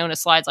where Wynonna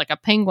slides like a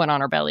penguin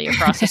on her belly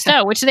across the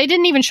snow, which they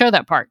didn't even show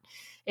that part.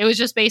 It was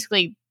just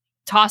basically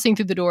tossing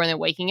through the door and then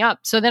waking up.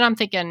 So then I'm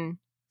thinking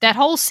that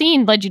whole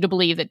scene led you to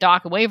believe that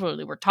Doc and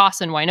Waverly were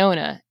tossing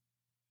Wynonna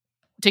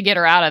to get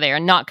her out of there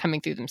and not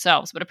coming through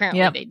themselves. But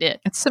apparently they did.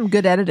 It's some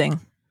good editing.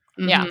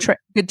 Yeah.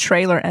 Good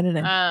trailer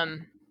editing.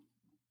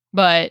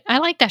 But I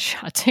like that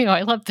shot too.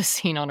 I love the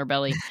scene on her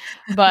belly.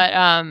 But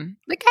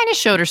they kind of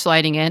showed her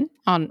sliding in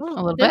on a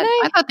little bit.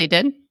 I thought they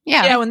did.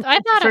 Yeah.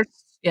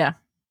 Yeah.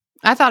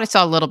 I thought I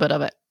saw a little bit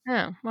of it.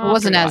 Oh, well, it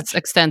wasn't as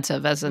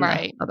extensive as in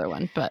the other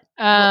one, but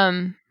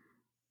yeah,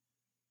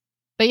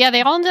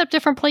 they all ended up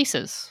different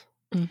places.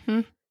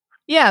 Mm-hmm.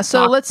 Yeah,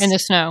 so in the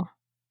snow.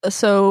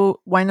 So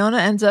Wynonna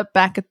ends up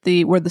back at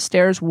where the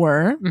stairs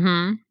were.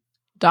 Mm-hmm.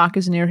 Doc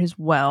is near his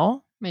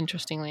well.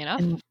 Interestingly enough.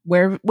 And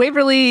where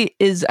Waverly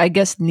is, I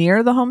guess,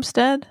 near the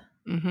homestead.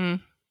 Mm-hmm.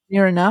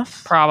 Near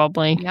enough?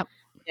 Probably. Yep.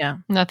 Yeah.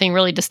 Nothing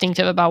really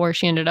distinctive about where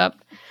she ended up.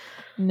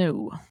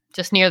 No.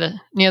 Just near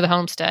the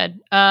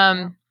homestead.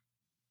 And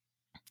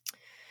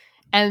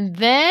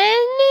then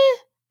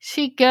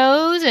she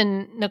goes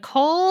and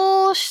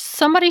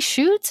somebody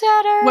shoots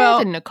at her. Well,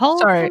 and Nicole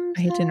sorry, I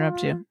hate to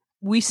interrupt you.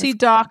 We see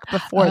Doc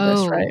before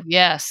this, right?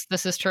 Yes,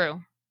 this is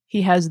true.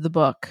 He has the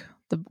book.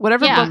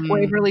 Whatever book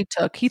Waverly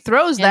took, he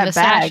throws that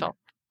bag satchel.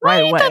 right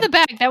away. Throw the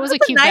bag. That was a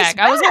cute bag.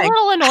 I was a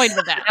little annoyed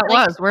with that. It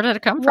was. Where did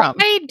it come from?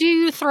 Why do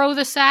you throw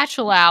the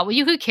satchel out? Well,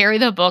 you could carry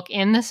the book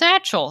in the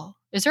satchel.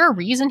 Is there a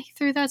reason he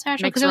threw that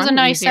satchel? Because it was a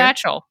nice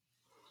satchel.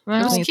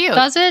 Well, it was cute.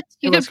 Does it?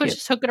 You could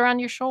just hook it around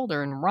your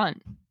shoulder and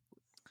run.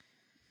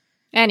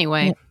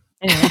 Anyway,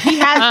 he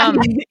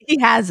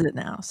has it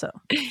now. So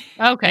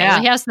okay,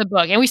 well, he has the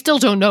book, and we still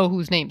don't know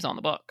whose name's on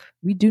the book.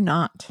 We do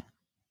not.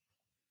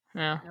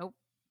 Yeah. Nope.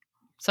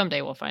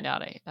 Someday we'll find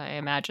out. I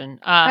imagine.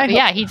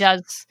 He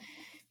does.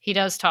 He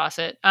does toss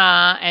it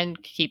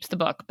and keeps the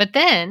book. But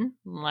then,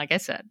 like I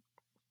said,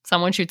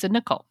 someone shoots at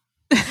Nicole.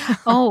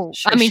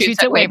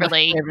 Shoots at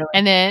Waverly,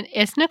 and then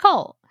it's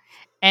Nicole,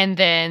 and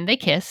then they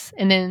kiss,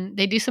 and then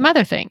they do some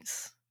other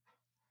things.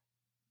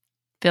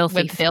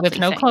 Filthy with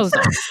no clothes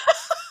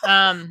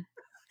on.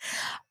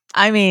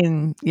 I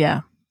mean,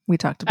 yeah, we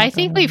talked about. I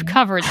think we've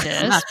covered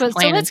this, but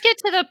so let's get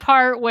to the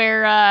part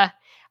where.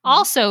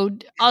 Also,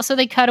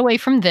 they cut away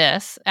from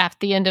this at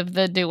the end of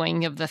the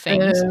doing of the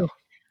things,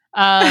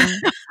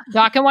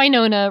 Doc and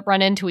Winona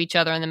run into each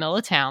other in the middle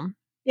of town.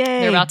 Yay.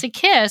 They're about to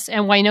kiss,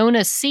 and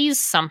Winona sees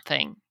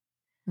something.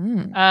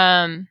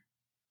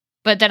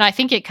 But then I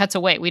think it cuts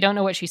away. We don't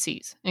know what she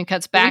sees. And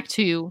cuts back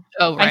to...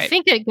 Oh, right. I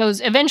think it goes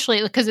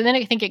eventually... Because then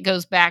I think it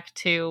goes back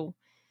to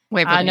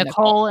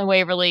Nicole and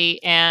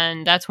Waverly.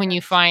 And that's when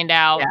you find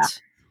out...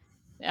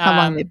 How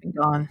long they've been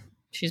gone.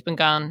 She's been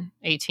gone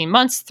 18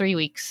 months, 3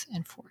 weeks,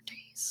 and 4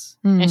 days.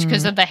 And it's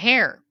because of the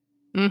hair.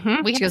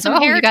 Mm-hmm. We had some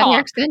hair you talk. got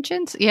hair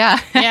extensions? Yeah.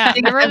 Yeah.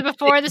 Remember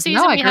before the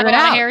season, we had a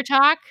lot of hair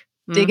talk?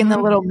 Digging the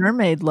Little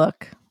Mermaid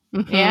look.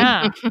 Mm-hmm.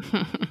 Yeah.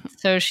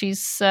 So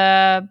she's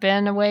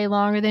been away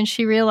longer than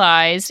she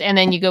realized. And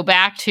then you go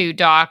back to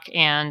Doc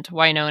and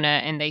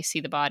Winona, and they see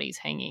the bodies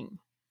hanging.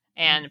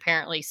 And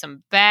apparently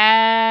some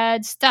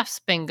bad stuff's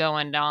been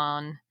going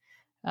on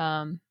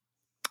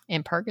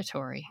in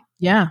purgatory.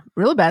 Yeah,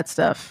 really bad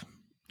stuff.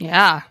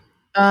 Yeah.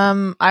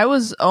 I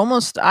was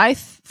almost,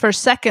 for a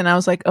second, I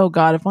was like, oh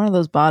God, if one of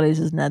those bodies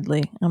is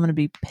Nedley, I'm going to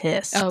be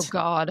pissed. Oh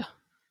God.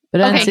 But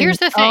okay, here's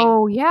the thing.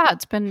 Oh yeah,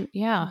 it's been,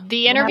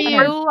 The interview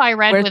I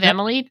read with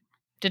Emily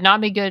did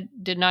not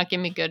give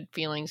me good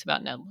feelings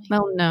about Nedley.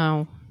 Oh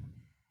no.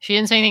 She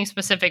didn't say anything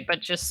specific, but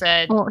just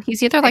said, well,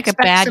 he's either like a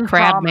bad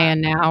crab man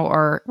now,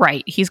 or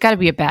he's got to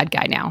be a bad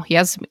guy now. He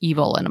has some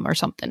evil in him or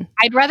something.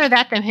 I'd rather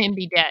that than him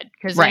be dead,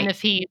 because then if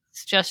he's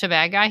just a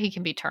bad guy, he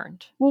can be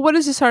turned. Well, what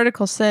does this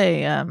article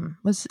say?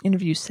 What's the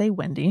interview say,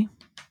 Wendy?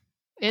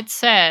 It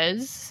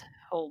says,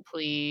 hold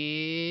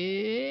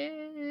please.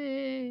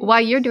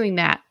 While you're doing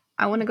that,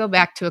 I want to go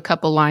back to a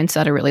couple lines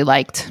that I really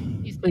liked.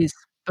 Please.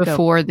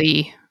 Before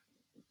the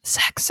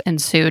sex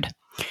ensued.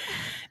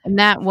 And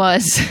that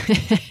was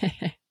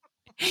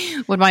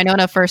when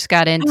Winona first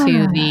got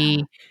into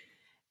the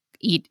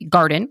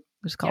garden. It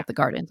was called the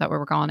garden. Is that what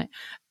we're calling it?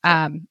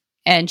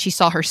 And she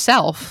saw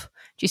herself.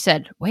 She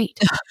said, wait,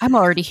 I'm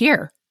already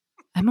here.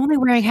 I'm only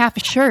wearing half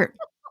a shirt.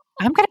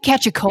 I'm going to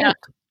catch a cold.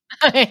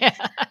 Yeah.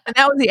 And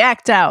that was the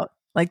act out.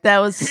 Like, that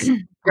was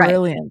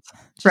brilliant.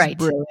 Just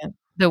brilliant.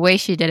 The way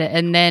she did it.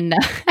 And then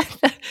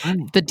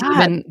the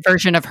demon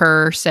version of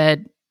her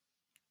said,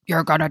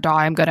 you're going to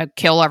die. I'm going to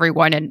kill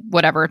everyone. And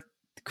whatever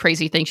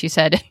crazy thing she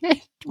said.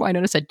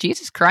 Winona said,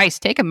 Jesus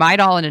Christ, take a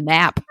Midol and a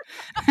nap.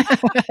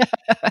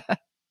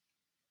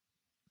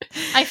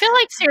 I feel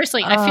like,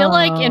 seriously, I feel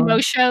like in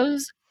most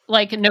shows,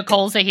 like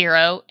Nicole's a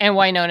hero and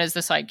Winona's the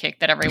sidekick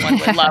that everyone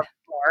would love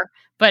more.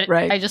 But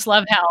I just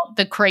love how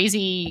the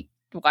crazy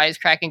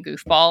wisecracking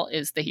goofball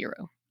is the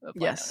hero.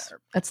 Yes,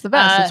 that's the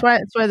best.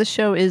 That's why the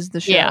show is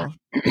the show. Yeah.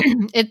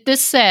 This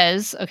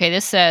says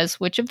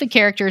which of the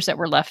characters that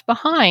were left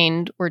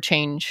behind were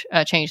changed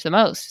the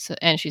most.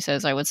 And she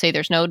says, I would say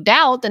there's no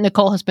doubt that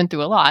Nicole has been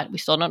through a lot. We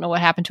still don't know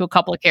what happened to a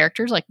couple of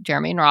characters like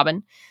Jeremy and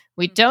Robin.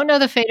 We don't know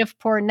the fate of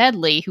poor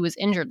Nedley, who was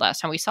injured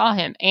last time we saw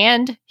him,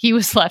 and he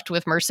was left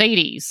with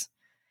Mercedes.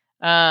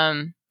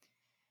 And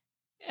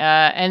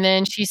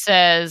then she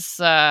says,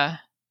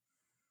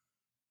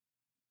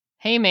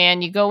 hey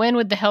man, you go in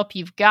with the help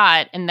you've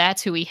got, and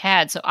that's who he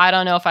had. So I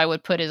don't know if I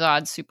would put his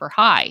odds super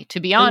high.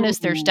 To be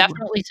honest, there's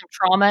definitely some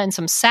trauma and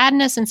some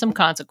sadness and some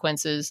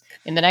consequences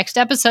in the next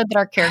episode that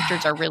our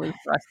characters are really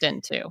thrust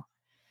into.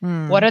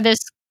 What are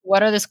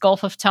this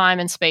gulf of time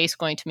and space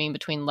going to mean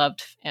between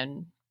loved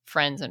and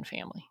friends and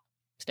family?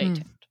 Stay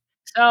tuned.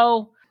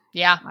 So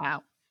yeah.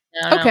 Wow.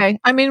 Okay.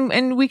 I mean,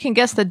 and we can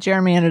guess that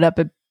Jeremy ended up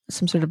at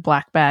some sort of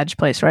black badge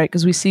place, right?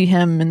 Because we see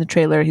him in the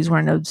trailer. He's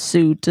wearing a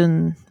suit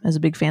and has a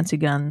big fancy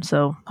gun.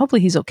 So hopefully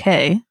he's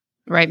okay.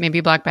 Right.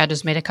 Maybe Black Badge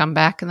has made a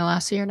comeback in the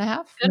last year and a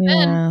half. Good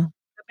been.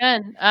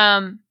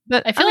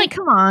 But I feel like,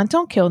 come on,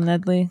 don't kill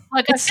Nedley.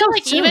 Like, I feel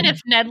like even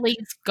if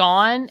Nedley's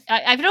gone,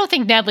 I don't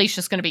think Nedley's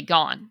just going to be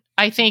gone.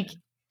 I think,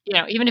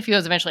 even if he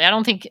goes eventually, I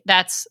don't think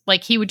that's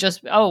like he would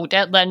just,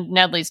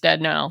 Nedley's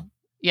dead now.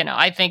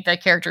 I think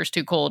that character is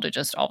too cool to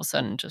just all of a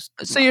sudden just.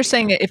 So you're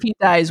saying that if he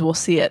dies, we'll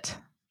see it.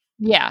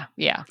 Yeah.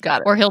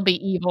 Got it. Or he'll be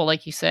evil,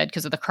 like you said,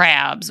 because of the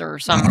crabs or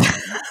something.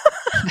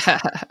 I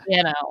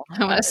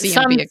want to see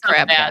him be a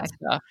crab guy.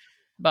 Stuff.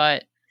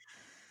 But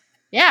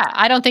yeah,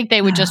 I don't think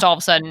they would just all of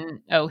a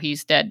sudden,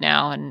 he's dead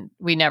now, and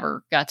we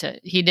never got to.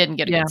 He didn't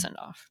get a good send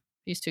off.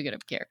 He's too good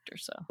of a character.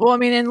 So well, I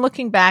mean, and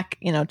looking back,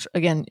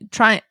 again,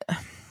 trying to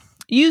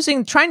use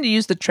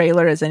the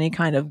trailer as any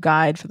kind of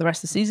guide for the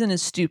rest of the season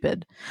is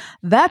stupid.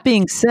 That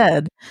being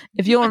said,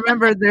 if you'll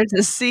remember, there's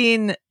a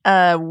scene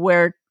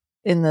where.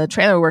 In the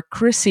trailer where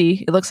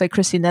it looks like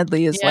Chrissy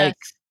Nedley is like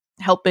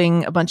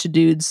helping a bunch of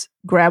dudes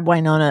grab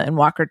Winona and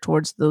walk her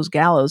towards those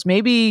gallows.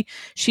 Maybe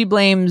she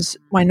blames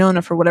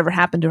Winona for whatever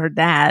happened to her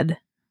dad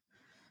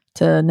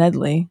to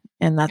Nedley.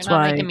 And that's You're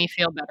not why making me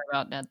feel better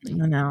about Nedley.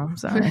 I know. I'm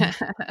sorry.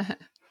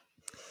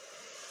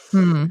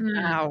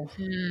 Wow.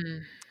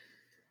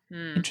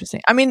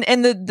 Interesting. I mean,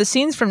 and the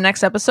scenes from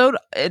next episode,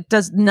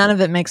 none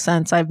of it makes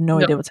sense. I have no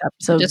idea what's happening.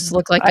 So it just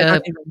look like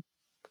a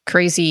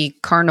crazy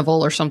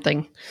carnival or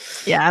something.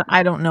 Yeah,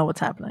 I don't know what's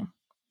happening.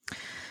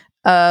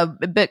 A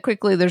bit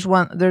quickly, there's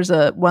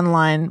a one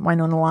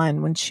Winona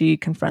line when she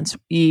confronts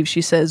Eve.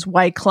 She says,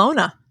 "Why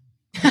Clona?"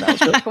 That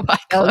was really good.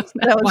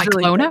 Why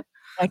Clona?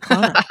 Why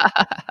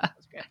Clona?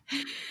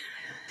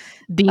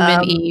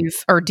 Demon Eve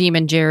or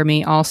Demon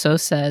Jeremy also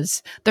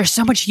says, there's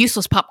so much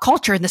useless pop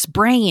culture in this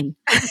brain.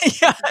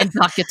 Yeah. And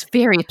Doc gets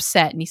very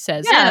upset and he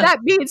says, that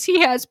means he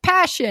has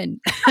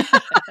passion.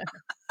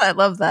 I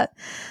love that.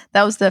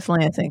 That was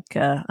definitely, I think,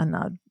 a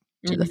nod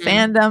to the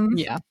fandom.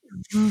 Yeah.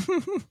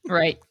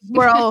 Right.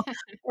 we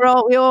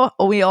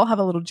all have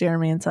a little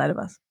Jeremy inside of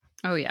us.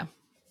 Oh, yeah.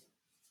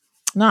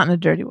 Not in a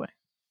dirty way.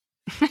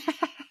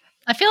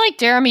 I feel like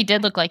Jeremy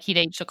did look like he'd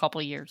aged a couple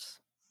of years.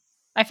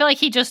 I feel like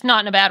he just,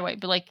 not in a bad way,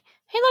 but like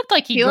he looked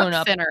like he'd grown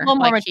up. Thinner, a little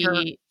more like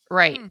mature.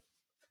 Right.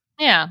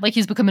 Yeah, like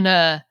he's becoming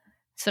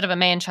instead of a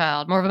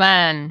man-child, more of a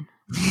man.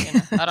 You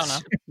know, I don't know.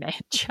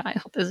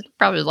 Man-child is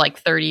probably like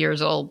 30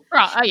 years old.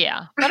 Oh,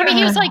 yeah. But I mean,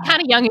 he was like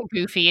kind of young and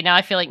goofy. And now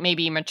I feel like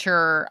maybe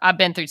mature. I've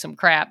been through some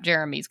crap.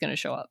 Jeremy's going to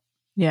show up.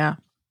 Yeah.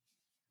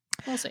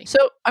 We'll see.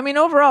 So, I mean,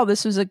 overall,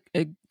 this was a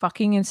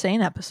fucking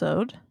insane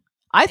episode.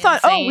 I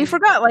thought, we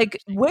forgot, like,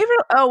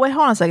 Waverly. Oh, wait,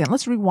 hold on a second.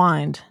 Let's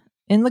rewind.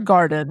 In the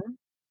garden.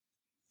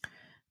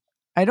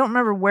 I don't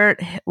remember where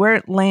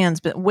it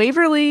lands, but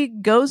Waverly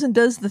goes and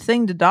does the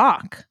thing to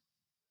Doc.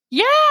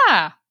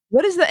 Yeah.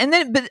 What is that? And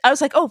then, but I was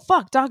like, oh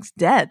fuck, Doc's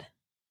dead.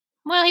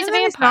 Well, he's a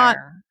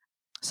vampire.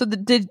 So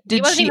did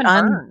she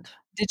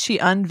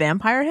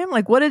unvampire him?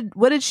 Like, what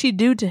did she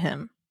do to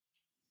him?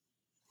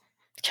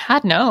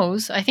 God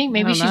knows. I think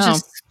maybe she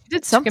just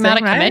did something, took him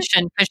out of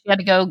commission because she had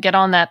to go get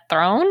on that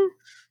throne.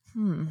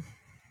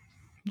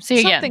 See,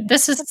 again,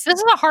 this is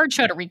a hard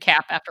show to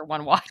recap after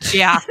one watch.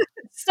 Yeah.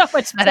 So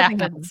much that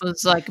happens.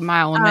 It's like a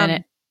mile a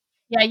minute.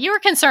 Yeah, you were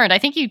concerned. I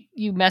think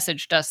you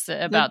messaged us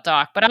about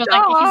Doc, but I was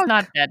like, he's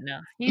not dead now.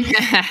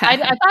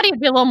 I thought he'd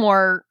be a little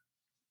more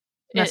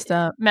messed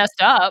up.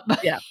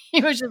 Yeah.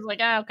 He was just like,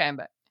 okay, I'm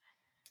back.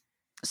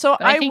 So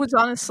I was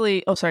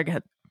honestly... Oh, sorry, go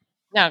ahead.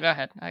 No, go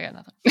ahead. I got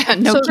nothing.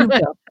 You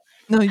go.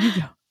 No, you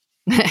go.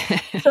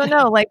 So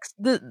no, like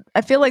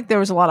I feel like there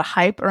was a lot of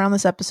hype around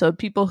this episode.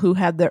 People who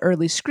had the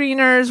early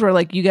screeners were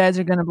like, "You guys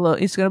are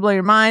it's gonna blow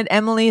your mind."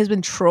 Emily has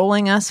been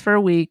trolling us for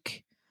a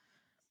week.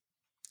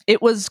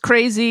 It was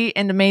crazy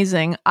and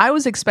amazing. I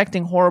was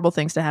expecting horrible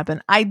things to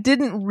happen. I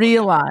didn't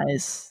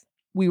realize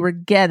we were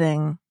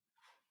getting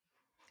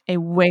a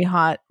way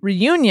hot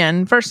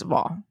reunion. First of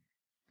all,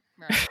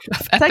 right.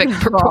 Of epic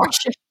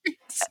proportions,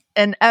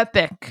 an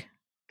epic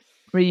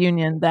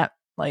reunion that,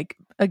 like,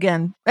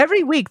 again,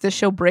 every week this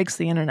show breaks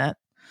the internet.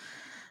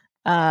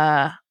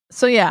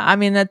 So yeah, I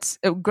mean, that's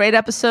a great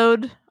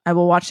episode. I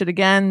will watch it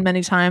again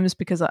many times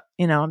because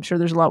I'm sure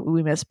there's a lot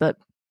we missed, but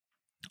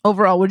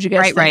overall, what'd you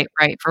guys think?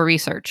 Right. For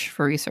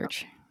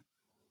research.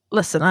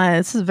 Listen,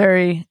 this is a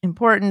very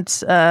important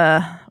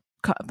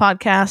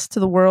podcast to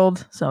the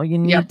world, so you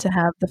need to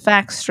have the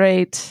facts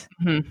straight.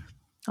 Mm-hmm.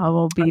 I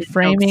will be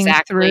framing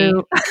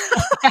through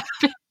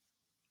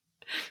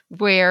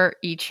where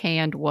each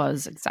hand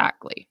was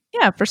exactly.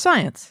 Yeah, for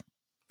science.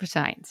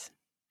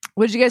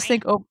 What did you guys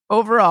think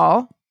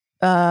overall?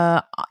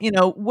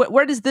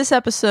 Where does this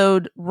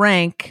episode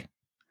rank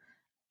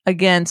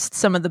against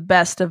some of the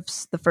best of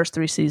the first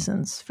 3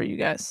 seasons for you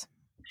guys?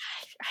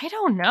 I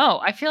don't know.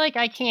 I feel like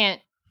I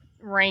can't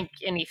rank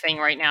anything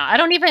right now. I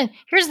don't even...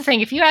 Here's the thing.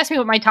 If you ask me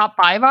what my top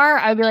 5 are,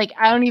 I'd be like,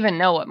 I don't even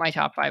know what my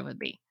top 5 would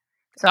be.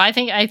 So I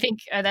think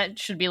that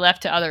should be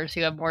left to others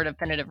who have more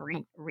definitive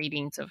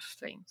readings of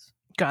things.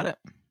 Got it.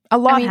 A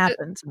lot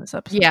happens in this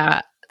episode.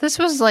 Yeah. This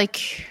was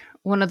like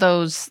one of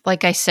those,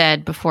 like I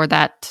said before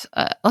that,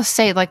 let's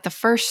say like the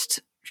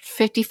first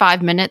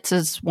 55 minutes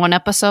is one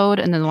episode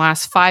and then the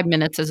last 5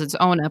 minutes is its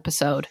own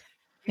episode.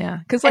 Yeah.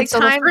 Because like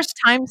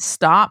time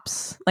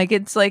stops. Like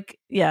it's like,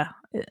 yeah.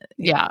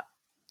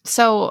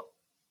 So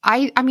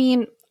I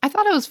mean, I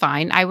thought it was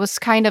fine. I was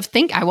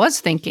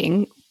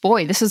thinking,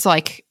 boy, this is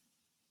like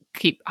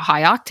keep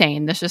high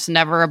octane. There's just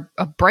never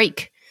a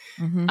break.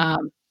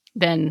 Mm-hmm.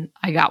 Then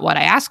I got what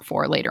I asked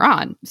for later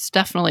on. It's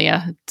definitely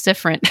a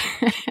different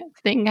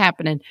thing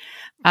happening.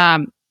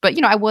 But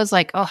I was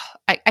like,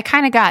 I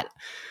kind of got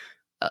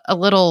a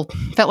little,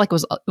 felt like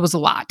it was a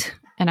lot.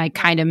 And I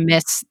kind of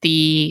missed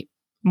the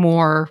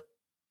more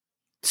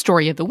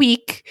story of the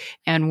week.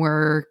 And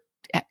we're,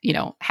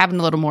 having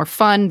a little more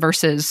fun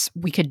versus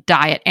we could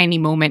die at any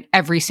moment,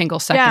 every single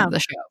second of the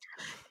show.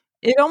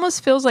 It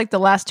almost feels like the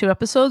last 2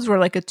 episodes were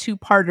like a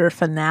 2-parter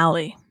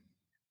finale.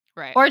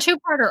 Right. Or a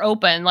 2-parter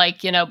open,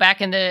 like, back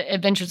in the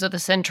Adventures of the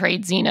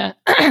Centrade Xena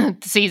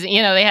season,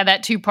 they had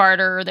that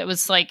 2-parter that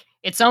was like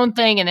its own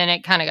thing, and then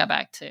it kind of got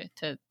back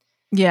to.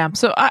 Yeah.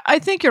 So I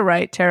think you're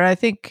right, Tara. I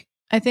think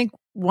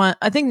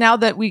now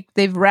that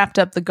they've wrapped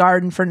up the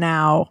garden for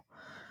now,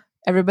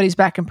 everybody's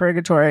back in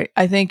purgatory.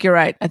 I think you're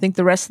right. I think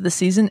the rest of the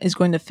season is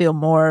going to feel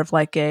more of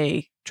like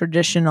a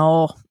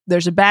traditional,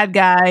 there's a bad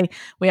guy,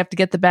 we have to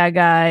get the bad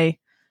guy,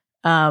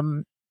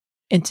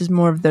 into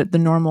more of the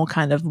normal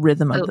kind of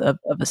rhythm of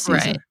a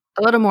season. Right.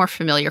 A little more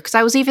familiar. Because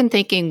I was even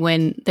thinking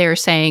when they were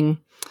saying,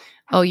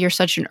 "Oh, you're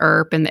such an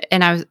ERP,"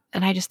 and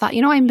I just thought,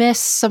 I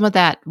miss some of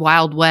that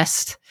Wild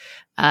West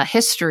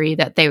history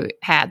that they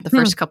had the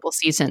first couple of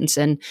seasons,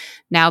 and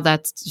now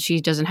that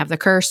she doesn't have the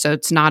curse, so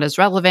it's not as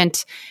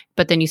relevant.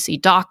 But then you see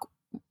Doc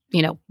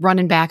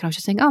running back, and I was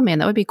just saying, oh man,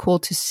 that would be cool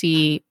to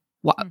see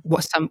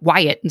some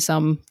Wyatt in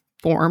some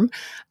form.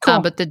 Cool.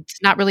 But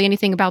it's not really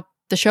anything about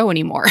the show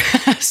anymore.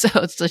 So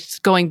it's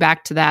just going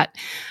back to that.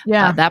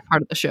 Yeah. That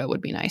part of the show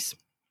would be nice.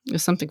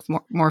 It's something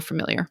more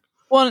familiar.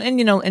 Well, and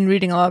in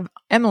reading a lot of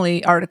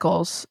Emily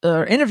articles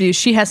or interviews,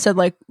 she has said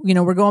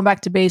we're going back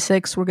to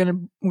basics. We're gonna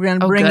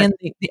bring in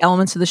the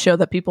elements of the show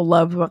that people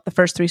love about the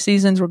first 3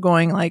 seasons. We're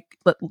going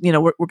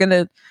we're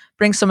gonna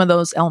bring some of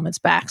those elements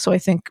back. So I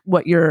think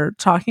what you're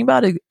talking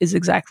about is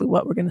exactly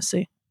what we're gonna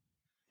see.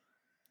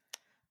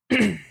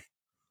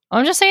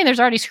 I'm just saying,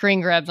 there's already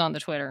screen grabs on the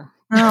Twitter.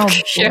 Oh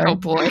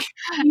boy!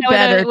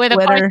 with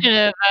a question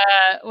of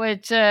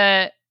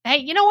hey,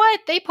 you know what?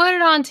 They put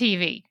it on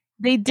TV.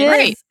 They did.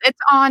 Right. It's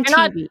on They're TV.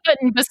 not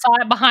putting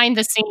behind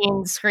the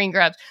scenes screen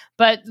grabs.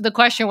 But the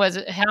question was,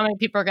 how many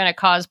people are going to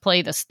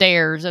cosplay the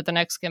stairs at the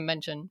next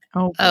convention?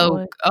 Oh,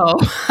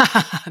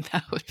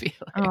 that would be.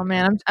 Hilarious. Oh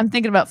man, I'm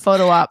thinking about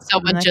photo ops.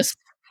 Someone just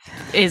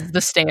is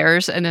the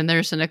stairs, and then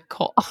there's a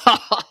Nicole.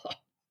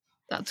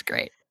 That's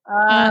great.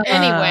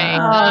 Anyway,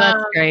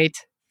 that's great.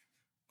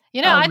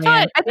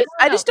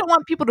 I just don't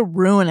want people to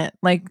ruin it.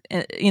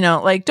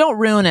 Don't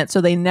ruin it so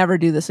they never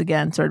do this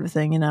again, sort of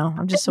thing.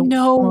 I'm just so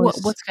know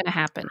what's going to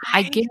happen.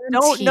 I guarantee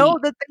don't know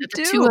that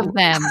the 2 of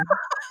them.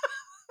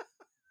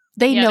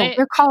 They know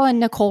they're calling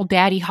Nicole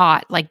Daddy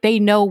Hot. Like they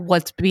know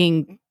what's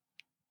going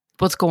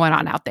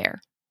on out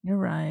there. You're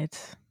right.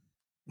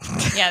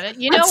 Yeah,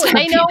 they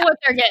know what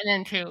they're getting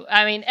into.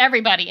 I mean,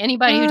 anybody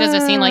who does a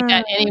scene like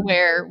that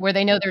anywhere where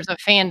they know there's a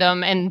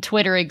fandom and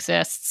Twitter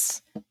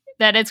exists,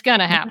 that it's going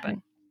to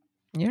happen.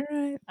 You're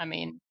right. I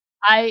mean,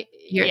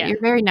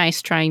 you're very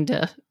nice trying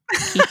to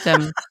keep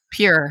them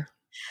pure.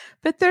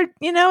 But they're,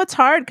 it's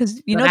hard because,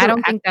 I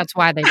don't think that's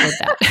why they did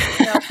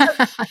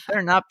that.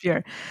 They're not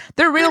pure.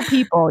 They're real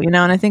people, and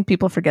I think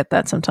people forget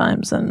that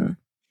sometimes. And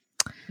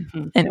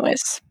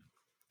anyways,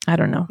 I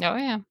don't know. Oh,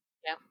 yeah.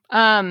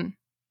 Yeah.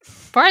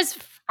 As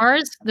far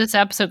as this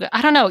episode goes,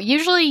 I don't know.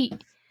 Usually,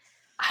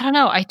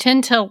 I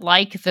tend to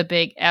like the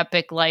big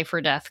epic life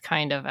or death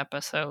kind of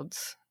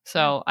episodes.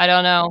 So I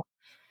don't know.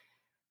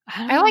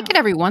 I like it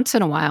every once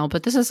in a while,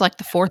 but this is like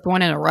the 4th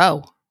one in a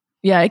row.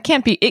 Yeah, it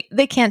can't be.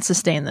 They can't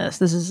sustain this.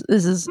 This is.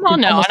 Well,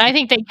 no, and I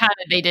think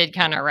they did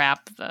kind of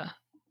wrap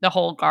the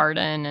whole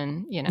garden,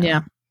 and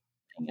yeah.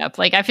 Up.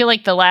 Like I feel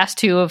like the last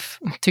 2 of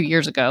 2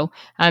 years ago,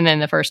 and then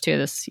the first 2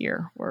 this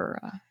year were.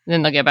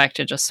 Then they'll get back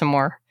to just some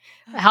more,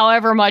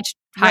 however much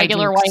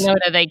regular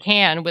Wynonna they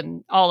can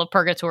when all of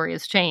Purgatory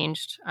has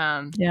changed.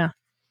 Yeah,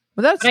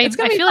 well, it's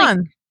gonna be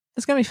fun.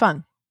 It's gonna be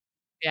fun.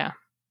 Yeah.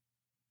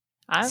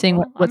 Seeing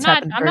what's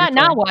happening. I'm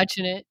not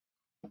watching it.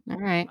 All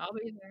right. I'll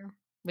be there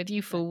with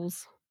you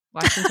fools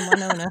watching some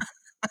Wynonna.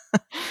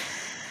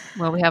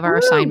 Well, we have our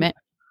assignment.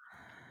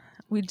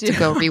 We do. To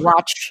go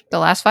rewatch the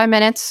last 5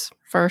 minutes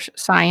for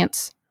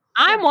science.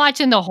 I'm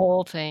watching the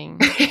whole thing.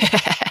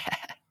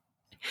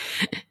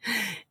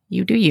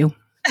 You do you.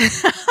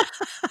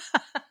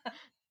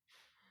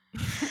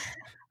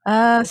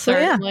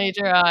 Certainly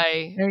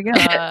try. There you go.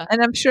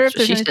 And I'm sure if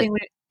there's anything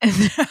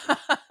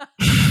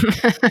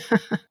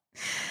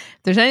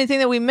if there's anything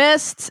that we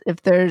missed,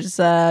 if there's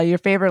your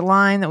favorite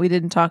line that we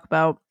didn't talk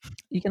about,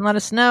 you can let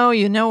us know.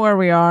 You know where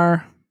we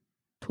are.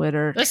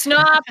 Twitter. The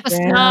Snop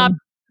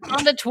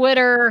on the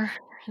Twitter,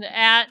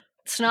 at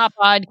Snop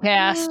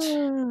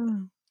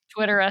Podcast.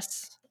 Twitter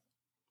us.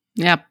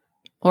 Yep.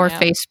 Or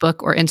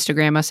Facebook or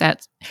Instagram us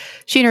at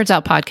She Nerds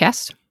Out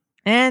Podcast.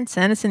 And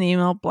send us an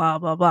email, blah,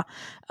 blah, blah.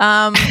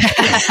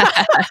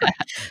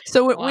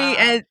 So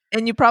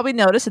and you probably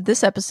noticed that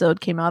this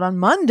episode came out on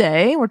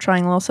Monday. We're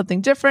trying a little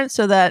something different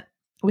so that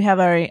we have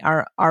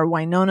our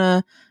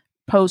Wynonna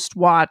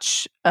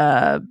post-watch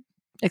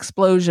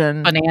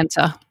explosion.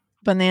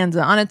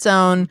 Bonanza on its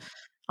own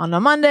on a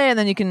Monday. And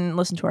then you can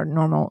listen to our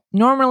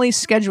normally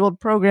scheduled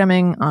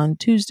programming on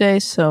Tuesday.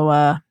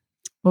 So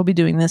we'll be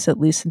doing this at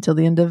least until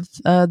the end of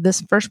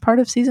this first part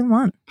of season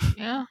 1.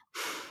 Yeah.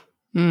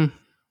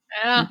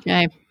 Yeah.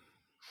 Okay.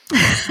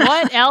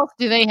 What else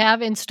do they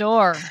have in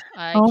store?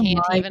 I can't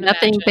even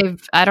imagine.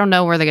 I don't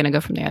know where they're going to go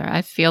from there.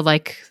 I feel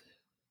like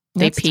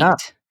they That's peaked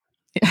tough.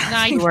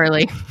 too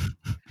early.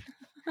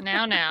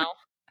 Now.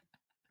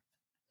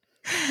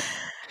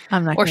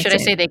 I'm not. Or should I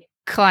say they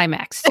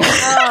climaxed?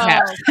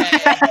 There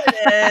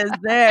it is.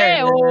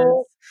 There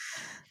it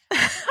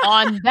is.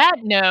 On that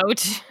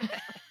note,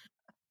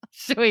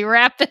 should we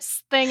wrap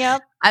this thing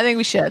up? I think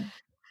we should.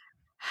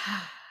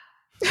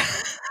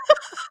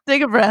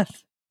 Take a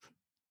breath.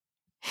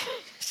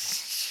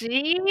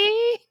 She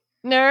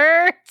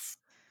nerds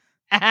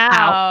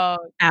out.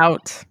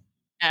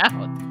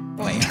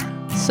 Wait.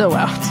 So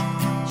out.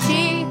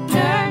 She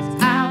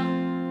nerds out.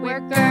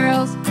 We're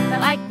girls that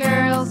like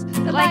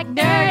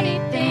nerdy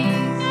things.